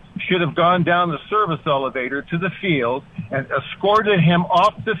team should have gone down the service elevator to the field and escorted him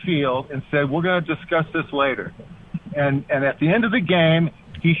off the field and said, we're going to discuss this later. And at the end of the game,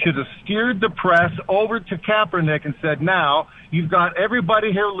 he should have steered the press over to Kaepernick and said, now, you've got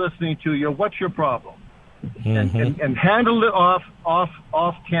everybody here listening to you. What's your problem? And handle it off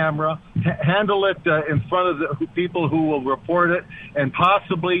camera, handle it in front of the people who will report it, and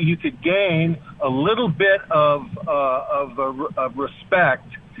possibly you could gain a little bit of respect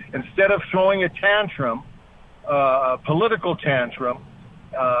instead of throwing a tantrum, a political tantrum,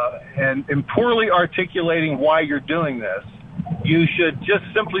 and poorly articulating why you're doing this. You should just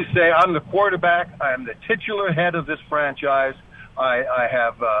simply say, I'm the quarterback, I am the titular head of this franchise. I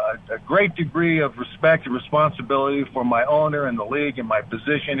have a great degree of respect and responsibility for my owner and the league and my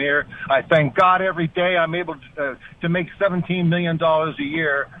position here. I thank God every day I'm able to make $17 million a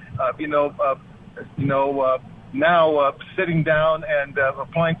year, now sitting down and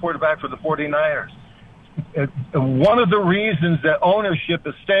playing quarterback for the 49ers. One of the reasons that ownership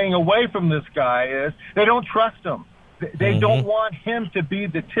is staying away from this guy is they don't trust him. They don't want him to be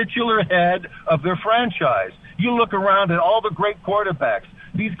the titular head of their franchise. You look around at all the great quarterbacks.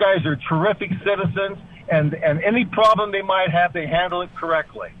 These guys are terrific citizens, and any problem they might have, they handle it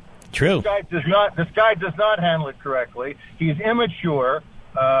correctly. True. This guy does not handle it correctly. He's immature,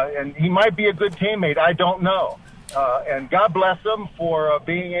 and he might be a good teammate. I don't know. And God bless him for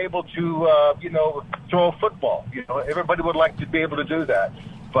being able to, throw a football. Everybody would like to be able to do that.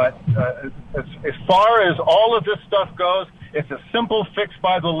 But as far as all of this stuff goes, it's a simple fix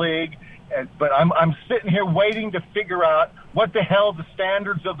by the league. But I'm sitting here waiting to figure out what the hell the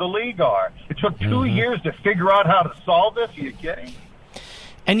standards of the league are. It took 2 years to figure out how to solve this. Are you kidding?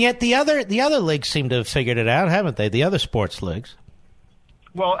 And yet the other leagues seem to have figured it out, haven't they? The other sports leagues.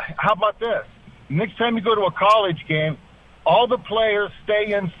 Well, how about this? Next time you go to a college game, all the players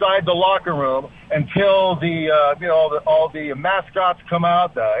stay inside the locker room until all the mascots come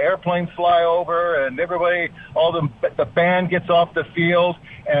out, the airplanes fly over, and everybody, the band gets off the field,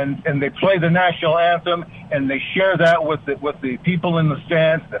 and they play the national anthem, and they share that with the people in the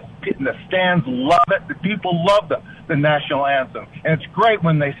stands. The stands love it. The people love the national anthem, and it's great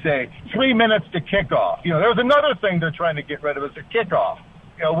when they say 3 minutes to kickoff. There's another thing they're trying to get rid of is the kickoff.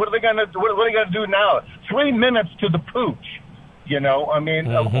 What are they going to do now? 3 minutes to the pooch.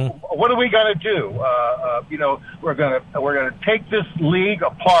 What are we going to do? We're going to take this league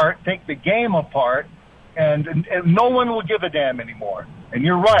apart, take the game apart, and no one will give a damn anymore. And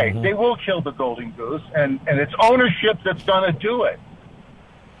you're right, they will kill the golden goose, and it's ownership that's going to do it.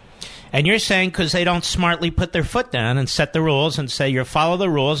 And you're saying because they don't smartly put their foot down and set the rules and say, you follow the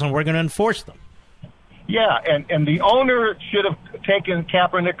rules and we're going to enforce them. Yeah, and the owner should have taken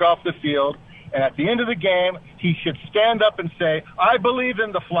Kaepernick off the field, and at the end of the game, he should stand up and say, I believe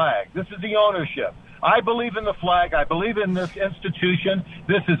in the flag. This is the ownership. I believe in the flag. I believe in this institution.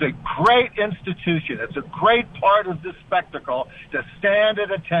 This is a great institution. It's a great part of this spectacle to stand at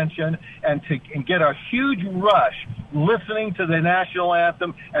attention and get a huge rush listening to the national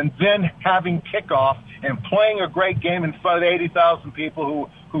anthem and then having kickoff and playing a great game in front of 80,000 people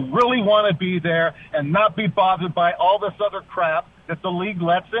who really want to be there and not be bothered by all this other crap that the league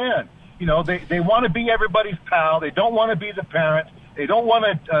lets in. They want to be everybody's pal. They don't want to be the parent. They don't want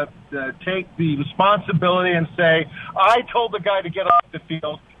to take the responsibility and say, I told the guy to get off the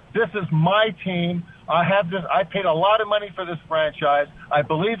field. This is my team. I have this. I paid a lot of money for this franchise. I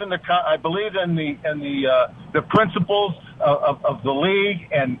believe in the principles of the league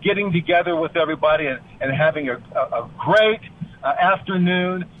and getting together with everybody and having a great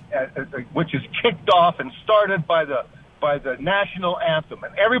afternoon, which is kicked off and started by the national anthem,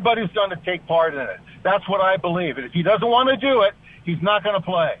 and everybody's going to take part in it. That's what I believe. And if he doesn't want to do it, he's not going to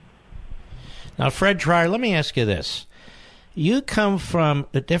play. Now, Fred Dreyer, let me ask you this. You come from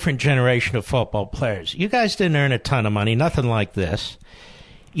a different generation of football players. You guys didn't earn a ton of money, nothing like this.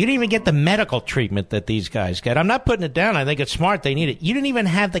 You didn't even get the medical treatment that these guys get. I'm not putting it down. I think it's smart. They need it. You didn't even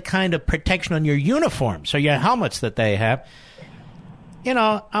have the kind of protection on your uniforms or your helmets that they have.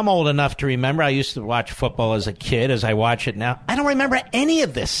 I'm old enough to remember. I used to watch football as a kid, as I watch it now. I don't remember any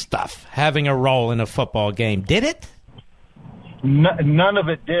of this stuff having a role in a football game. Did it? None of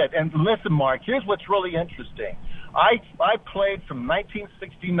it did. And listen, Mark, here's what's really interesting. I played from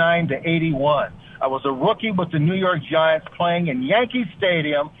 1969 to 81. I was a rookie with the New York Giants playing in Yankee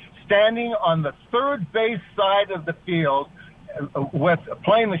Stadium, standing on the third base side of the field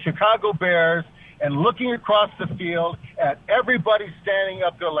playing the Chicago Bears, and looking across the field at everybody standing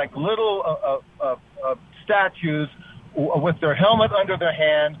up there like little statues with their helmet under their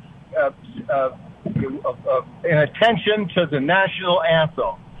hand in attention to the national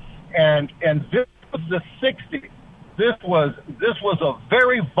anthem. And this was the 60s. This was a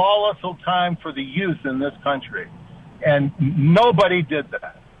very volatile time for the youth in this country, and nobody did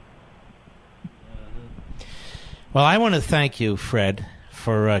that. Well, I want to thank you, Fred,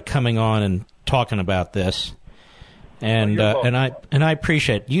 for coming on and talking about this, and I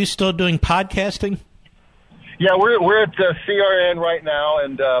appreciate it. You still doing podcasting? Yeah, we're at CRN right now,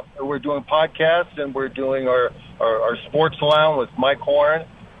 and we're doing podcasts, and we're doing our sports lounge with Mike Horn,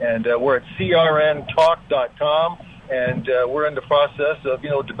 and we're at crntalk.com, and we're in the process of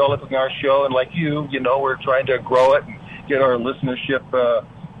developing our show, and like we're trying to grow it and get our listenership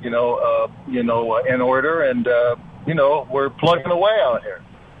in order, and we're plugging away out here.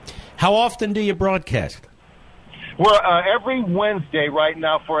 How often do you broadcast? We're every Wednesday right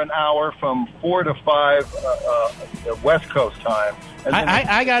now for an hour from 4 to 5 West Coast time.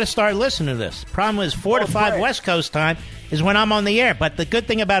 I got to start listening to this. Problem is 4 to 5 great. West Coast time is when I'm on the air. But the good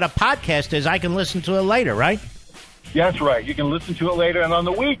thing about a podcast is I can listen to it later, right? Yeah, that's right. You can listen to it later, and on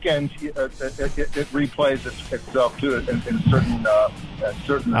the weekends it replays itself too in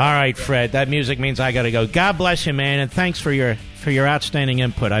certain. All right, Fred. That music means I got to go. God bless you, man, and thanks for your outstanding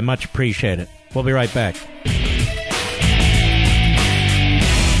input. I much appreciate it. We'll be right back.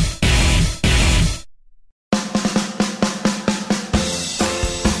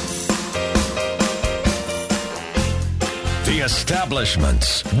 The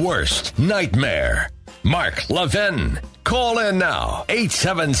establishment's worst nightmare. Mark Levin. Call in now.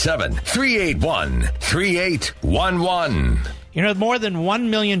 877-381-3811. You know, more than 1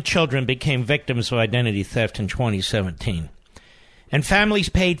 million children became victims of identity theft in 2017. And families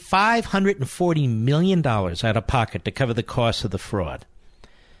paid $540 million out of pocket to cover the cost of the fraud.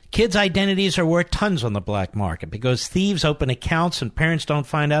 Kids' identities are worth tons on the black market because thieves open accounts and parents don't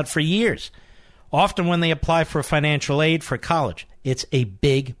find out for years. Often when they apply for financial aid for college, it's a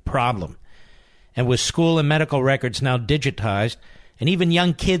big problem. And with school and medical records now digitized, and even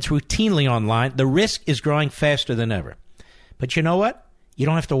young kids routinely online, the risk is growing faster than ever. But you know what? You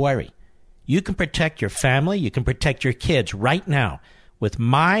don't have to worry. You can protect your family, you can protect your kids right now with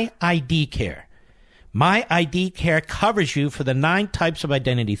My ID Care. My ID Care covers you for the 9 types of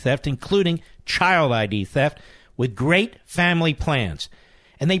identity theft, including child ID theft, with great family plans.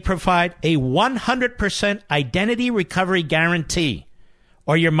 And they provide a 100% identity recovery guarantee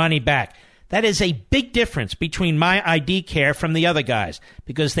or your money back. That is a big difference between My ID Care from the other guys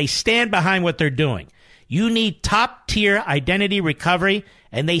because they stand behind what they're doing. You need top-tier identity recovery,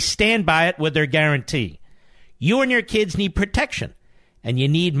 and they stand by it with their guarantee. You and your kids need protection, and you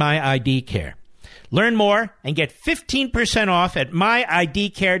need My ID Care. Learn more and get 15% off at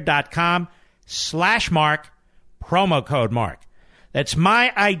myidcare.com/Mark, promo code Mark. That's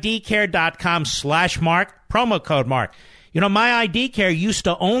myidcare.com/Mark, promo code Mark. You know, My ID Care used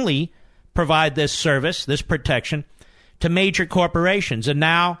to only provide this service, this protection, to major corporations, and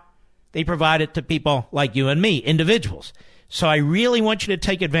now they provide it to people like you and me, individuals. So I really want you to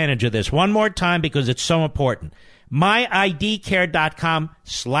take advantage of this one more time because it's so important.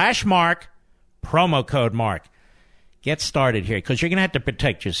 myidcare.com/Mark, promo code Mark. Get started here because you're going to have to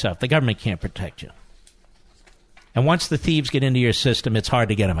protect yourself. The government can't protect you. And once the thieves get into your system, it's hard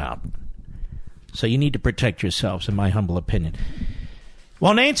to get them out. So you need to protect yourselves, in my humble opinion.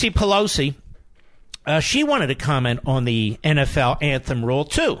 Well, Nancy Pelosi, she wanted to comment on the NFL anthem rule,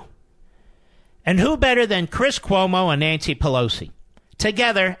 too. And who better than Chris Cuomo and Nancy Pelosi?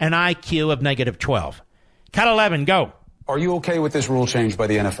 Together, an IQ of -12. Cut 11, go. Are you okay with this rule change by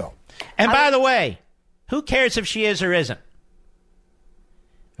the NFL? And by the way, who cares if she is or isn't?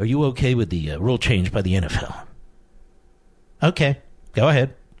 Are you okay with the rule change by the NFL? Okay, go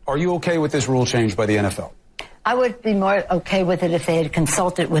ahead. Are you okay with this rule change by the NFL? I would be more okay with it if they had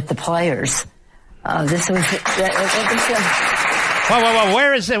consulted with the players. This was... Whoa,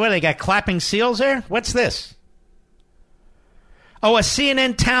 where is it? What, they got clapping seals there? What's this? Oh, a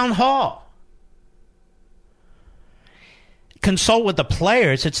CNN town hall. Consult with the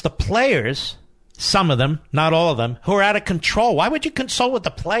players. It's the players, some of them, not all of them, who are out of control. Why would you consult with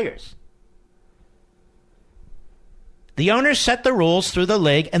the players? The owners set the rules through the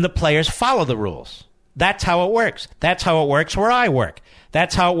league, and the players follow the rules. That's how it works. That's how it works where I work.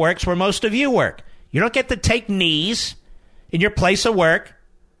 That's how it works where most of you work. You don't get to take knees in your place of work.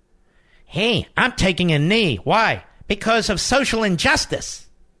 Hey, I'm taking a knee. Why? Because of social injustice.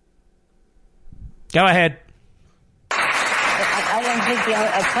 Go ahead. I don't think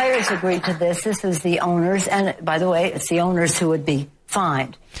the players agreed to this. This is the owners. And by the way, it's the owners who would be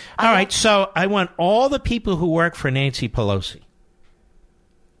fined. All right, so I want all the people who work for Nancy Pelosi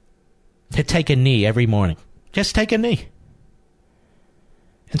to take a knee every morning. Just take a knee.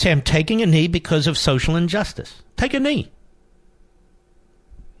 And say, I'm taking a knee because of social injustice. Take a knee.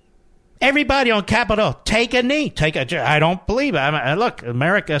 Everybody on Capitol, take a knee. I don't believe it. Look,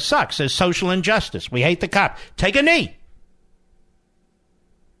 America sucks. There's social injustice. We hate the cop. Take a knee.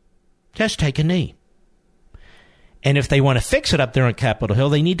 Just take a knee. And if they want to fix it up there on Capitol Hill,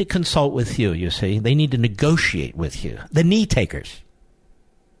 they need to consult with you, you see. They need to negotiate with you. The knee takers.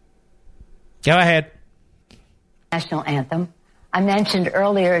 Go ahead. National anthem. I mentioned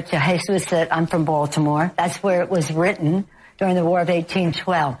earlier to Jesus that I'm from Baltimore. That's where it was written during the War of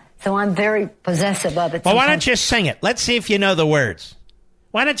 1812. So I'm very possessive of it. Well, why don't you sing it? Let's see if you know the words.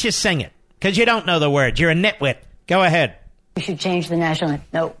 Why don't you sing it? Because you don't know the words. You're a nitwit. Go ahead. We should change the national anthem.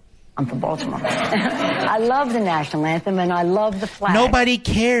 No, I'm from Baltimore. I love the national anthem, and I love the flag. Nobody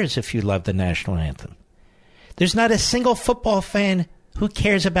cares if you love the national anthem. There's not a single football fan who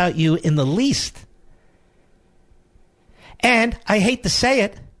cares about you in the least. And I hate to say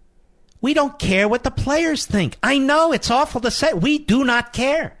it, we don't care what the players think. I know it's awful to say. We do not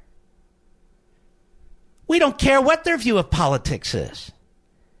care. We don't care what their view of politics is.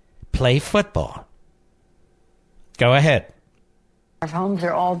 Play football. Go ahead. Our homes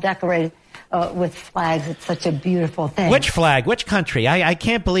are all decorated with flags. It's such a beautiful thing. Which flag? Which country? I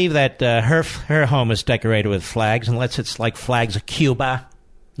can't believe that her home is decorated with flags, unless it's like flags of Cuba,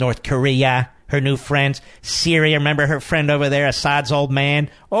 North Korea, her new friends, Syria. Remember her friend over there, Assad's old man?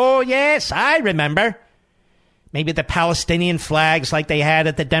 Oh, yes, I remember. Maybe the Palestinian flags like they had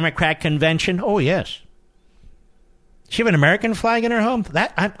at the Democrat convention? Oh, yes. She have an American flag in her home?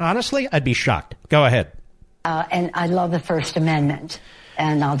 Honestly, I'd be shocked. Go ahead. And I love the First Amendment.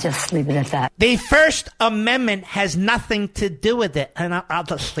 And I'll just leave it at that. The First Amendment has nothing to do with it. And I'll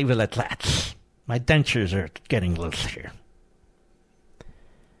just leave it at that. My dentures are getting loose here.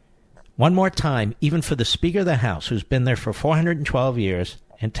 One more time, even for the Speaker of the House, who's been there for 412 years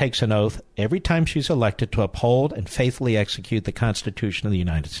and takes an oath every time she's elected to uphold and faithfully execute the Constitution of the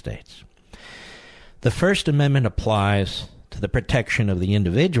United States. The First Amendment applies to the protection of the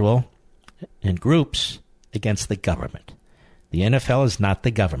individual and groups against the government. The NFL is not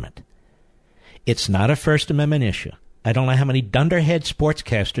the government. It's not a First Amendment issue. I don't know how many dunderhead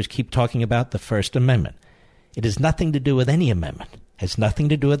sportscasters keep talking about the First Amendment. It has nothing to do with any amendment. It has nothing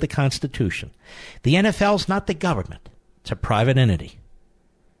to do with the Constitution. The NFL is not the government. It's a private entity.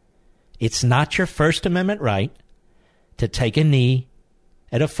 It's not your First Amendment right to take a knee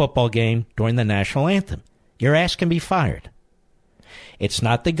at a football game during the national anthem. Your ass can be fired. It's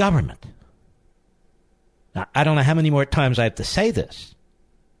not the government. Now, I don't know how many more times I have to say this.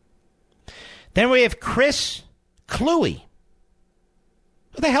 Then we have Chris Kluwe.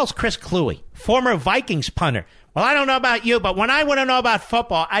 Who the hell's Chris Kluwe? Former Vikings punter. Well, I don't know about you, but when I want to know about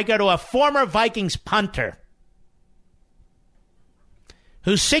football, I go to a former Vikings punter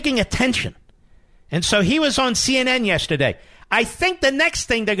who's seeking attention. And so he was on CNN yesterday. I think the next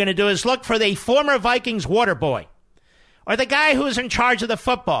thing they're going to do is look for the former Vikings water boy, or the guy who is in charge of the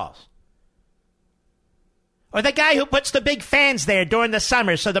footballs, or the guy who puts the big fans there during the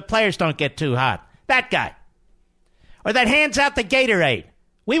summer so the players don't get too hot. That guy. Or that hands out the Gatorade.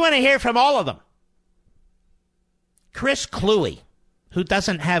 We want to hear from all of them. Chris Kluwe, who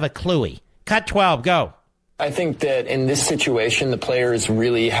doesn't have a Kluwe. Cut 12, go. I think that in this situation, the players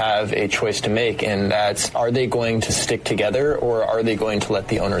really have a choice to make, and that's, are they going to stick together or are they going to let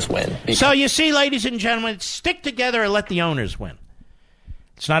the owners win? So you see, ladies and gentlemen, stick together or let the owners win.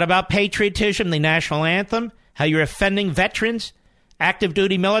 It's not about patriotism, the national anthem, how you're offending veterans, active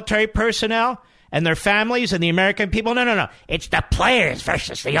duty military personnel, and their families and the American people. No. It's the players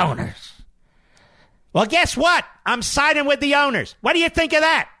versus the owners. Well, guess what? I'm siding with the owners. What do you think of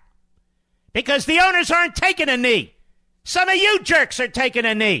that? Because the owners aren't taking a knee. Some of you jerks are taking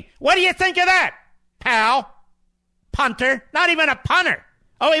a knee. What do you think of that, pal? Punter. Not even a punter.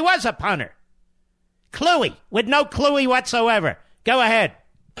 Oh, he was a punter. Kluwe, with no Kluwe whatsoever. Go ahead.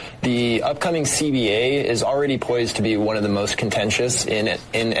 The upcoming CBA is already poised to be one of the most contentious in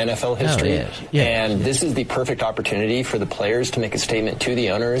NFL history. And this is the perfect opportunity for the players to make a statement to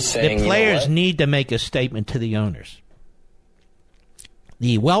the owners saying, the players need to make a statement to the owners.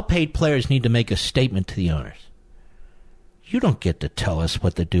 The well-paid players need to make a statement to the owners. You don't get to tell us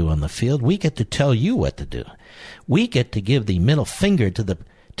what to do on the field. We get to tell you what to do. We get to give the middle finger to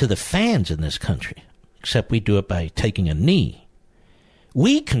the fans in this country, except we do it by taking a knee.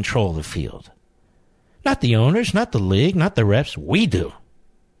 We control the field. Not the owners, not the league, not the refs. We do.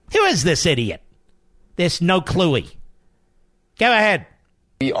 Who is this idiot? This no Kluwe. Go ahead.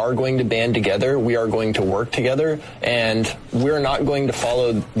 We are going to band together. We are going to work together. And we're not going to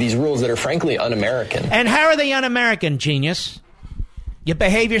follow these rules that are frankly un-American. And how are they un-American, genius? You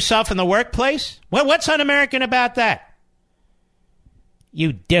behave yourself in the workplace? Well, what's un-American about that?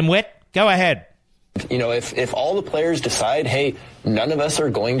 You dimwit. Go ahead. You know, if all the players decide, hey, none of us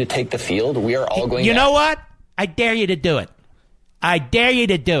are going to take the field, we are all going to... You know what? I dare you to do it. I dare you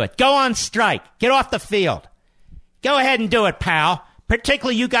to do it. Go on strike. Get off the field. Go ahead and do it, pal.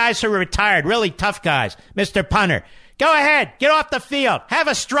 Particularly you guys who are retired, really tough guys, Mr. Punter. Go ahead. Get off the field. Have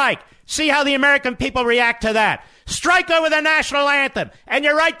a strike. See how the American people react to that. Strike over the national anthem and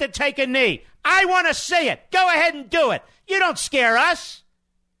your right to take a knee. I want to see it. Go ahead and do it. You don't scare us.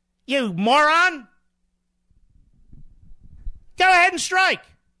 You moron. Go ahead and strike.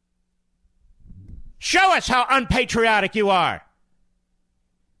 Show us how unpatriotic you are.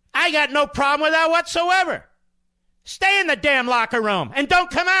 I got no problem with that whatsoever. Stay in the damn locker room and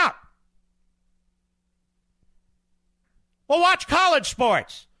don't come out. We'll watch college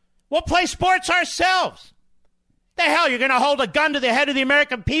sports. We'll play sports ourselves. The hell, you're going to hold a gun to the head of the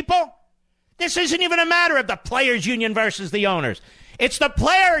American people? This isn't even a matter of the players' union versus the owners. It's the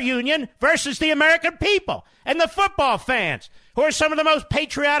player union versus the American people and the football fans, who are some of the most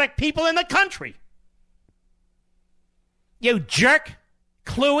patriotic people in the country. You jerk,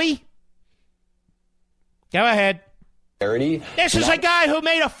 Kluwe. Go ahead. This is a guy who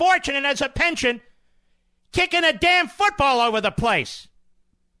made a fortune and has a pension kicking a damn football over the place.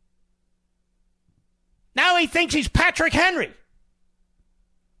 Now he thinks he's Patrick Henry.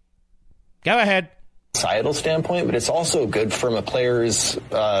 Go ahead. societal standpoint, but it's also good from a player's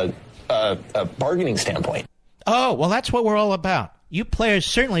bargaining standpoint. Oh, well, that's what we're all about. You players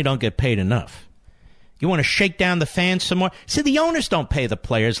certainly don't get paid enough. You want to shake down the fans some more? See, the owners don't pay the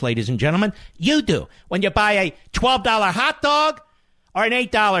players, ladies and gentlemen. You do. When you buy a $12 hot dog or an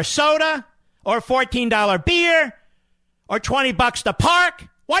 $8 soda or a $14 beer or $20 to park,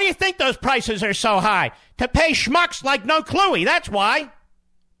 why do you think those prices are so high? To pay schmucks like No Cluey, that's why.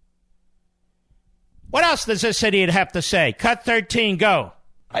 What else does this idiot have to say? Cut 13, go.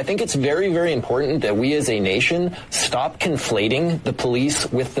 I think it's very, very important that we as a nation stop conflating the police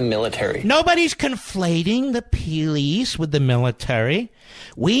with the military. Nobody's conflating the police with the military.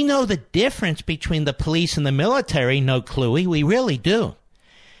 We know the difference between the police and the military, No Cluey. We really do.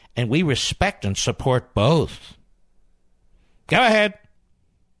 And we respect and support both. Go ahead.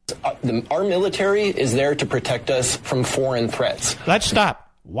 Our military is there to protect us from foreign threats. Let's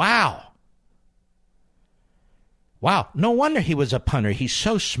stop. Wow. Wow, no wonder he was a punter. He's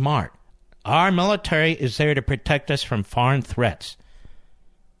so smart. Our military is there to protect us from foreign threats.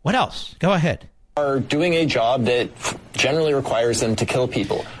 What else? Go ahead. Are doing a job that generally requires them to kill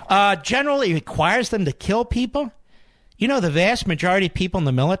people. Generally requires them to kill people? You know, the vast majority of people in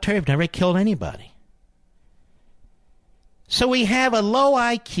the military have never killed anybody. So we have a low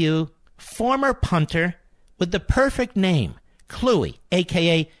IQ former punter with the perfect name, Cluey,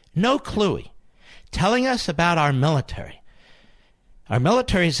 a.k.a. No Cluey, telling us about our military. Our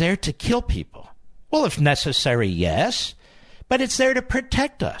military is there to kill people. Well, if necessary, yes, but it's there to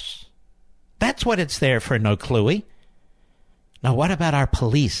protect us. That's what it's there for, No Cluey. Now, what about our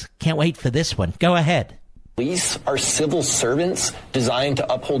police? Can't wait for this one. Go ahead. Police are civil servants designed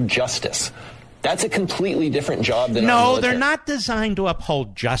to uphold justice. That's a completely different job than our military. No, they're not designed to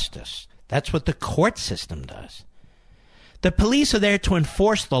uphold justice. That's what the court system does. The police are there to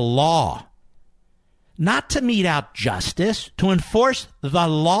enforce the law. Not to mete out justice, to enforce the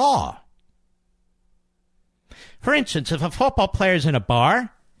law. For instance, if a football player is in a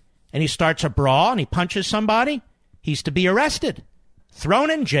bar and he starts a brawl and he punches somebody, he's to be arrested,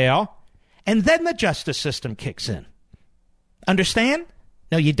 thrown in jail, and then the justice system kicks in. Understand?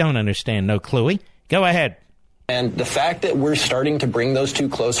 No, you don't understand, No Cluey. Go ahead. And the fact that we're starting to bring those two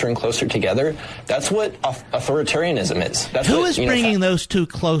closer and closer together, that's what authoritarianism is. That's Who is bringing those two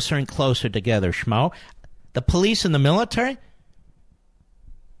closer and closer together, Schmo? The police and the military?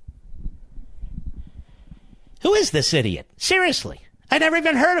 Who is this idiot? Seriously. I never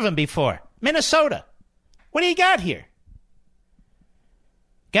even heard of him before. Minnesota. What do you got here?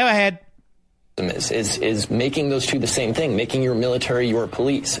 Go ahead. Is making those two the same thing, making your military your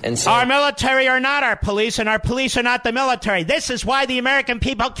police. And so our military are not our police, and our police are not the military. This is why the American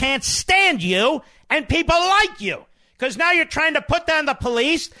people can't stand you and people like you. Because now you're trying to put down the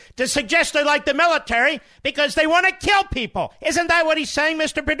police to suggest they're like the military because they want to kill people. Isn't that what he's saying,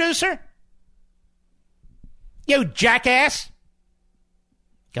 Mr. Producer? You jackass.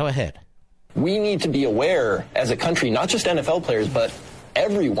 Go ahead. We need to be aware as a country, not just NFL players, but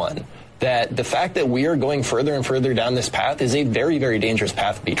everyone, that the fact that we are going further and further down this path is a very, very dangerous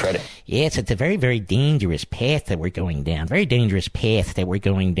path to be treading. Yes, it's a very, very dangerous path that we're going down. Very dangerous path that we're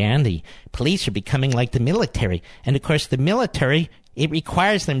going down. The police are becoming like the military. And, of course, the military, it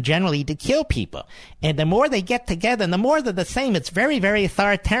requires them generally to kill people. And the more they get together and the more they're the same, it's very, very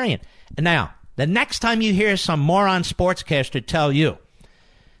authoritarian. Now, the next time you hear some moron sportscaster tell you,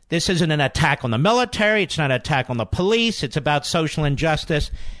 this isn't an attack on the military, it's not an attack on the police, it's about social injustice,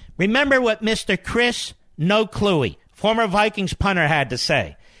 remember what Mr. Chris No Cluey, former Vikings punter, had to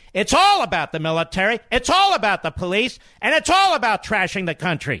say. It's all about the military, it's all about the police, and it's all about trashing the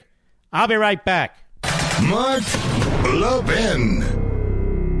country. I'll be right back. Mark Levin.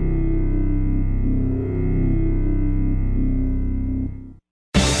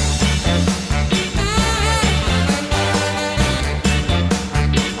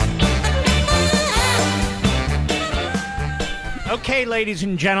 Okay, ladies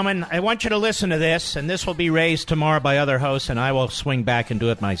and gentlemen, I want you to listen to this, and this will be raised tomorrow by other hosts, and I will swing back and do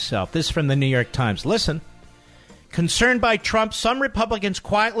it myself. This is from the New York Times. Listen. Concerned by Trump, some Republicans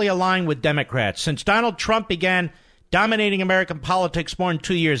quietly align with Democrats. Since Donald Trump began dominating American politics more than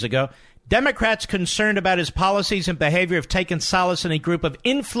 2 years ago, Democrats concerned about his policies and behavior have taken solace in a group of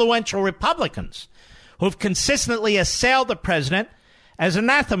influential Republicans who have consistently assailed the president as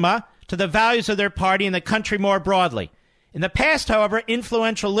anathema to the values of their party and the country more broadly. In the past, however,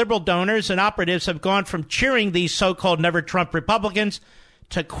 influential liberal donors and operatives have gone from cheering these so-called never-Trump Republicans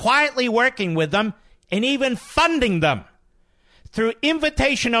to quietly working with them and even funding them. Through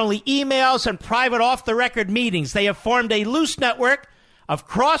invitation-only emails and private off-the-record meetings, they have formed a loose network of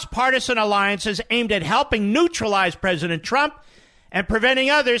cross-partisan alliances aimed at helping neutralize President Trump and preventing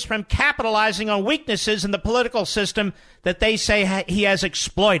others from capitalizing on weaknesses in the political system that they say he has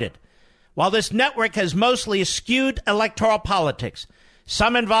exploited. While this network has mostly skewed electoral politics,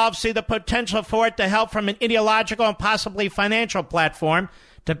 some involved see the potential for it to help from an ideological and possibly financial platform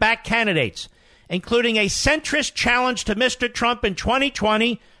to back candidates, including a centrist challenge to Mr. Trump in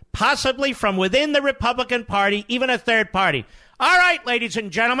 2020, possibly from within the Republican Party, even a third party. All right, ladies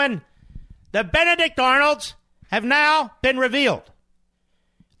and gentlemen, the Benedict Arnolds have now been revealed.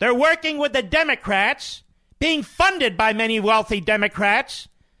 They're working with the Democrats, being funded by many wealthy Democrats,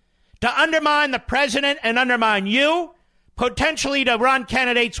 to undermine the president and undermine you, potentially to run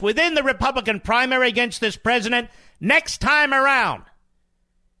candidates within the Republican primary against this president next time around.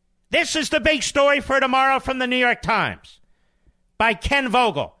 This is the big story for tomorrow from the New York Times by Ken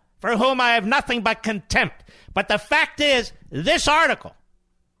Vogel, for whom I have nothing but contempt. But the fact is, this article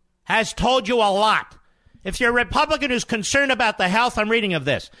has told you a lot. If you're a Republican who's concerned about the health, I'm reading of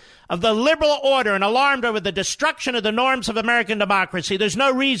this, of the liberal order and alarmed over the destruction of the norms of American democracy, there's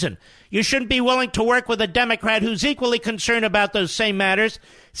no reason you shouldn't be willing to work with a Democrat who's equally concerned about those same matters,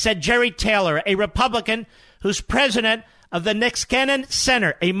 said Jerry Taylor, a Republican who's president of the Niskanen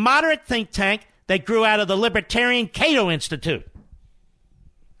Center, a moderate think tank that grew out of the Libertarian Cato Institute.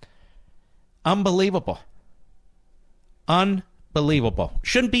 Unbelievable. Unbelievable.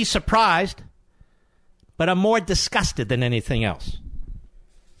 Shouldn't be surprised, but I'm more disgusted than anything else.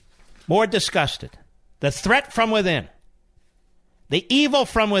 More disgusted. The threat from within. The evil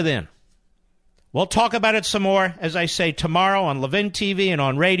from within. We'll talk about it some more, as I say, tomorrow on Levin TV and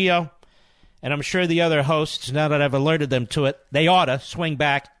on radio. And I'm sure the other hosts, now that I've alerted them to it, they ought to swing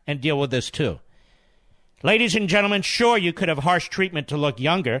back and deal with this too. Ladies and gentlemen, sure, you could have harsh treatment to look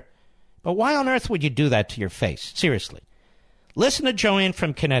younger, but why on earth would you do that to your face? Seriously. Listen to Joanne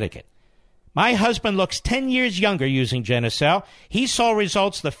from Connecticut. My husband looks 10 years younger using Genucel. He saw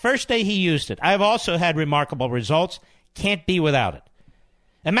results the first day he used it. I've also had remarkable results. Can't be without it.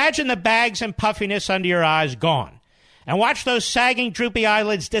 Imagine the bags and puffiness under your eyes gone. And watch those sagging, droopy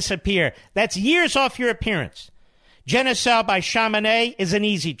eyelids disappear. That's years off your appearance. Genucel by Chamonix is an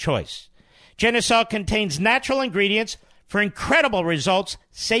easy choice. Genucel contains natural ingredients for incredible results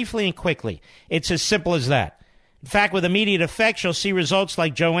safely and quickly. It's as simple as that. In fact, with immediate effects, you'll see results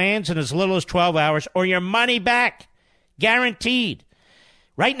like Joanne's in as little as 12 hours or your money back. Guaranteed.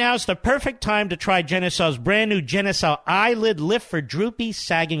 Right now is the perfect time to try Genucel's brand new Genucel Eyelid Lift for droopy,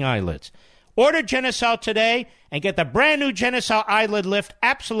 sagging eyelids. Order Genucel today and get the brand new Genucel Eyelid Lift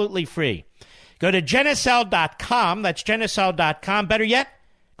absolutely free. Go to Genucel.com. That's Genucel.com. Better yet,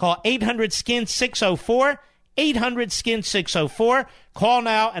 call 800-SKIN-604. 800-SKIN-604. Call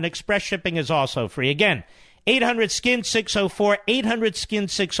now, and express shipping is also free. Again, 800-SKIN-604,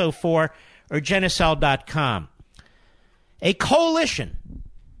 800-SKIN-604, or Genucel.com. A coalition,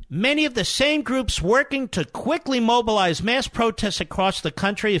 many of the same groups working to quickly mobilize mass protests across the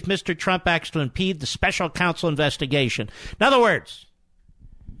country if Mr. Trump acts to impede the special counsel investigation. In other words,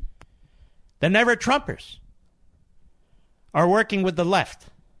 the never-Trumpers are working with the left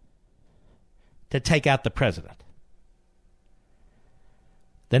to take out the president.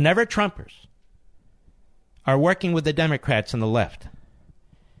 The never-Trumpers are working with the Democrats and the left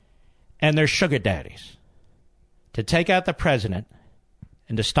and their sugar daddies to take out the president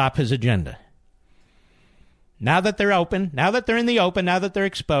and to stop his agenda. Now that they're open, now that they're in the open, now that they're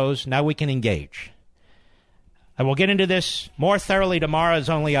exposed, now we can engage. I will get into this more thoroughly tomorrow as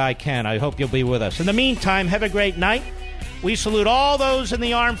only I can. I hope you'll be with us. In the meantime, have a great night. We salute all those in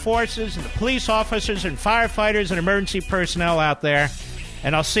the armed forces and the police officers and firefighters and emergency personnel out there.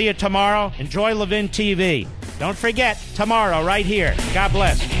 And I'll see you tomorrow. Enjoy Levin TV. Don't forget, tomorrow, right here. God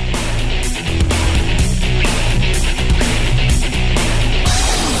bless.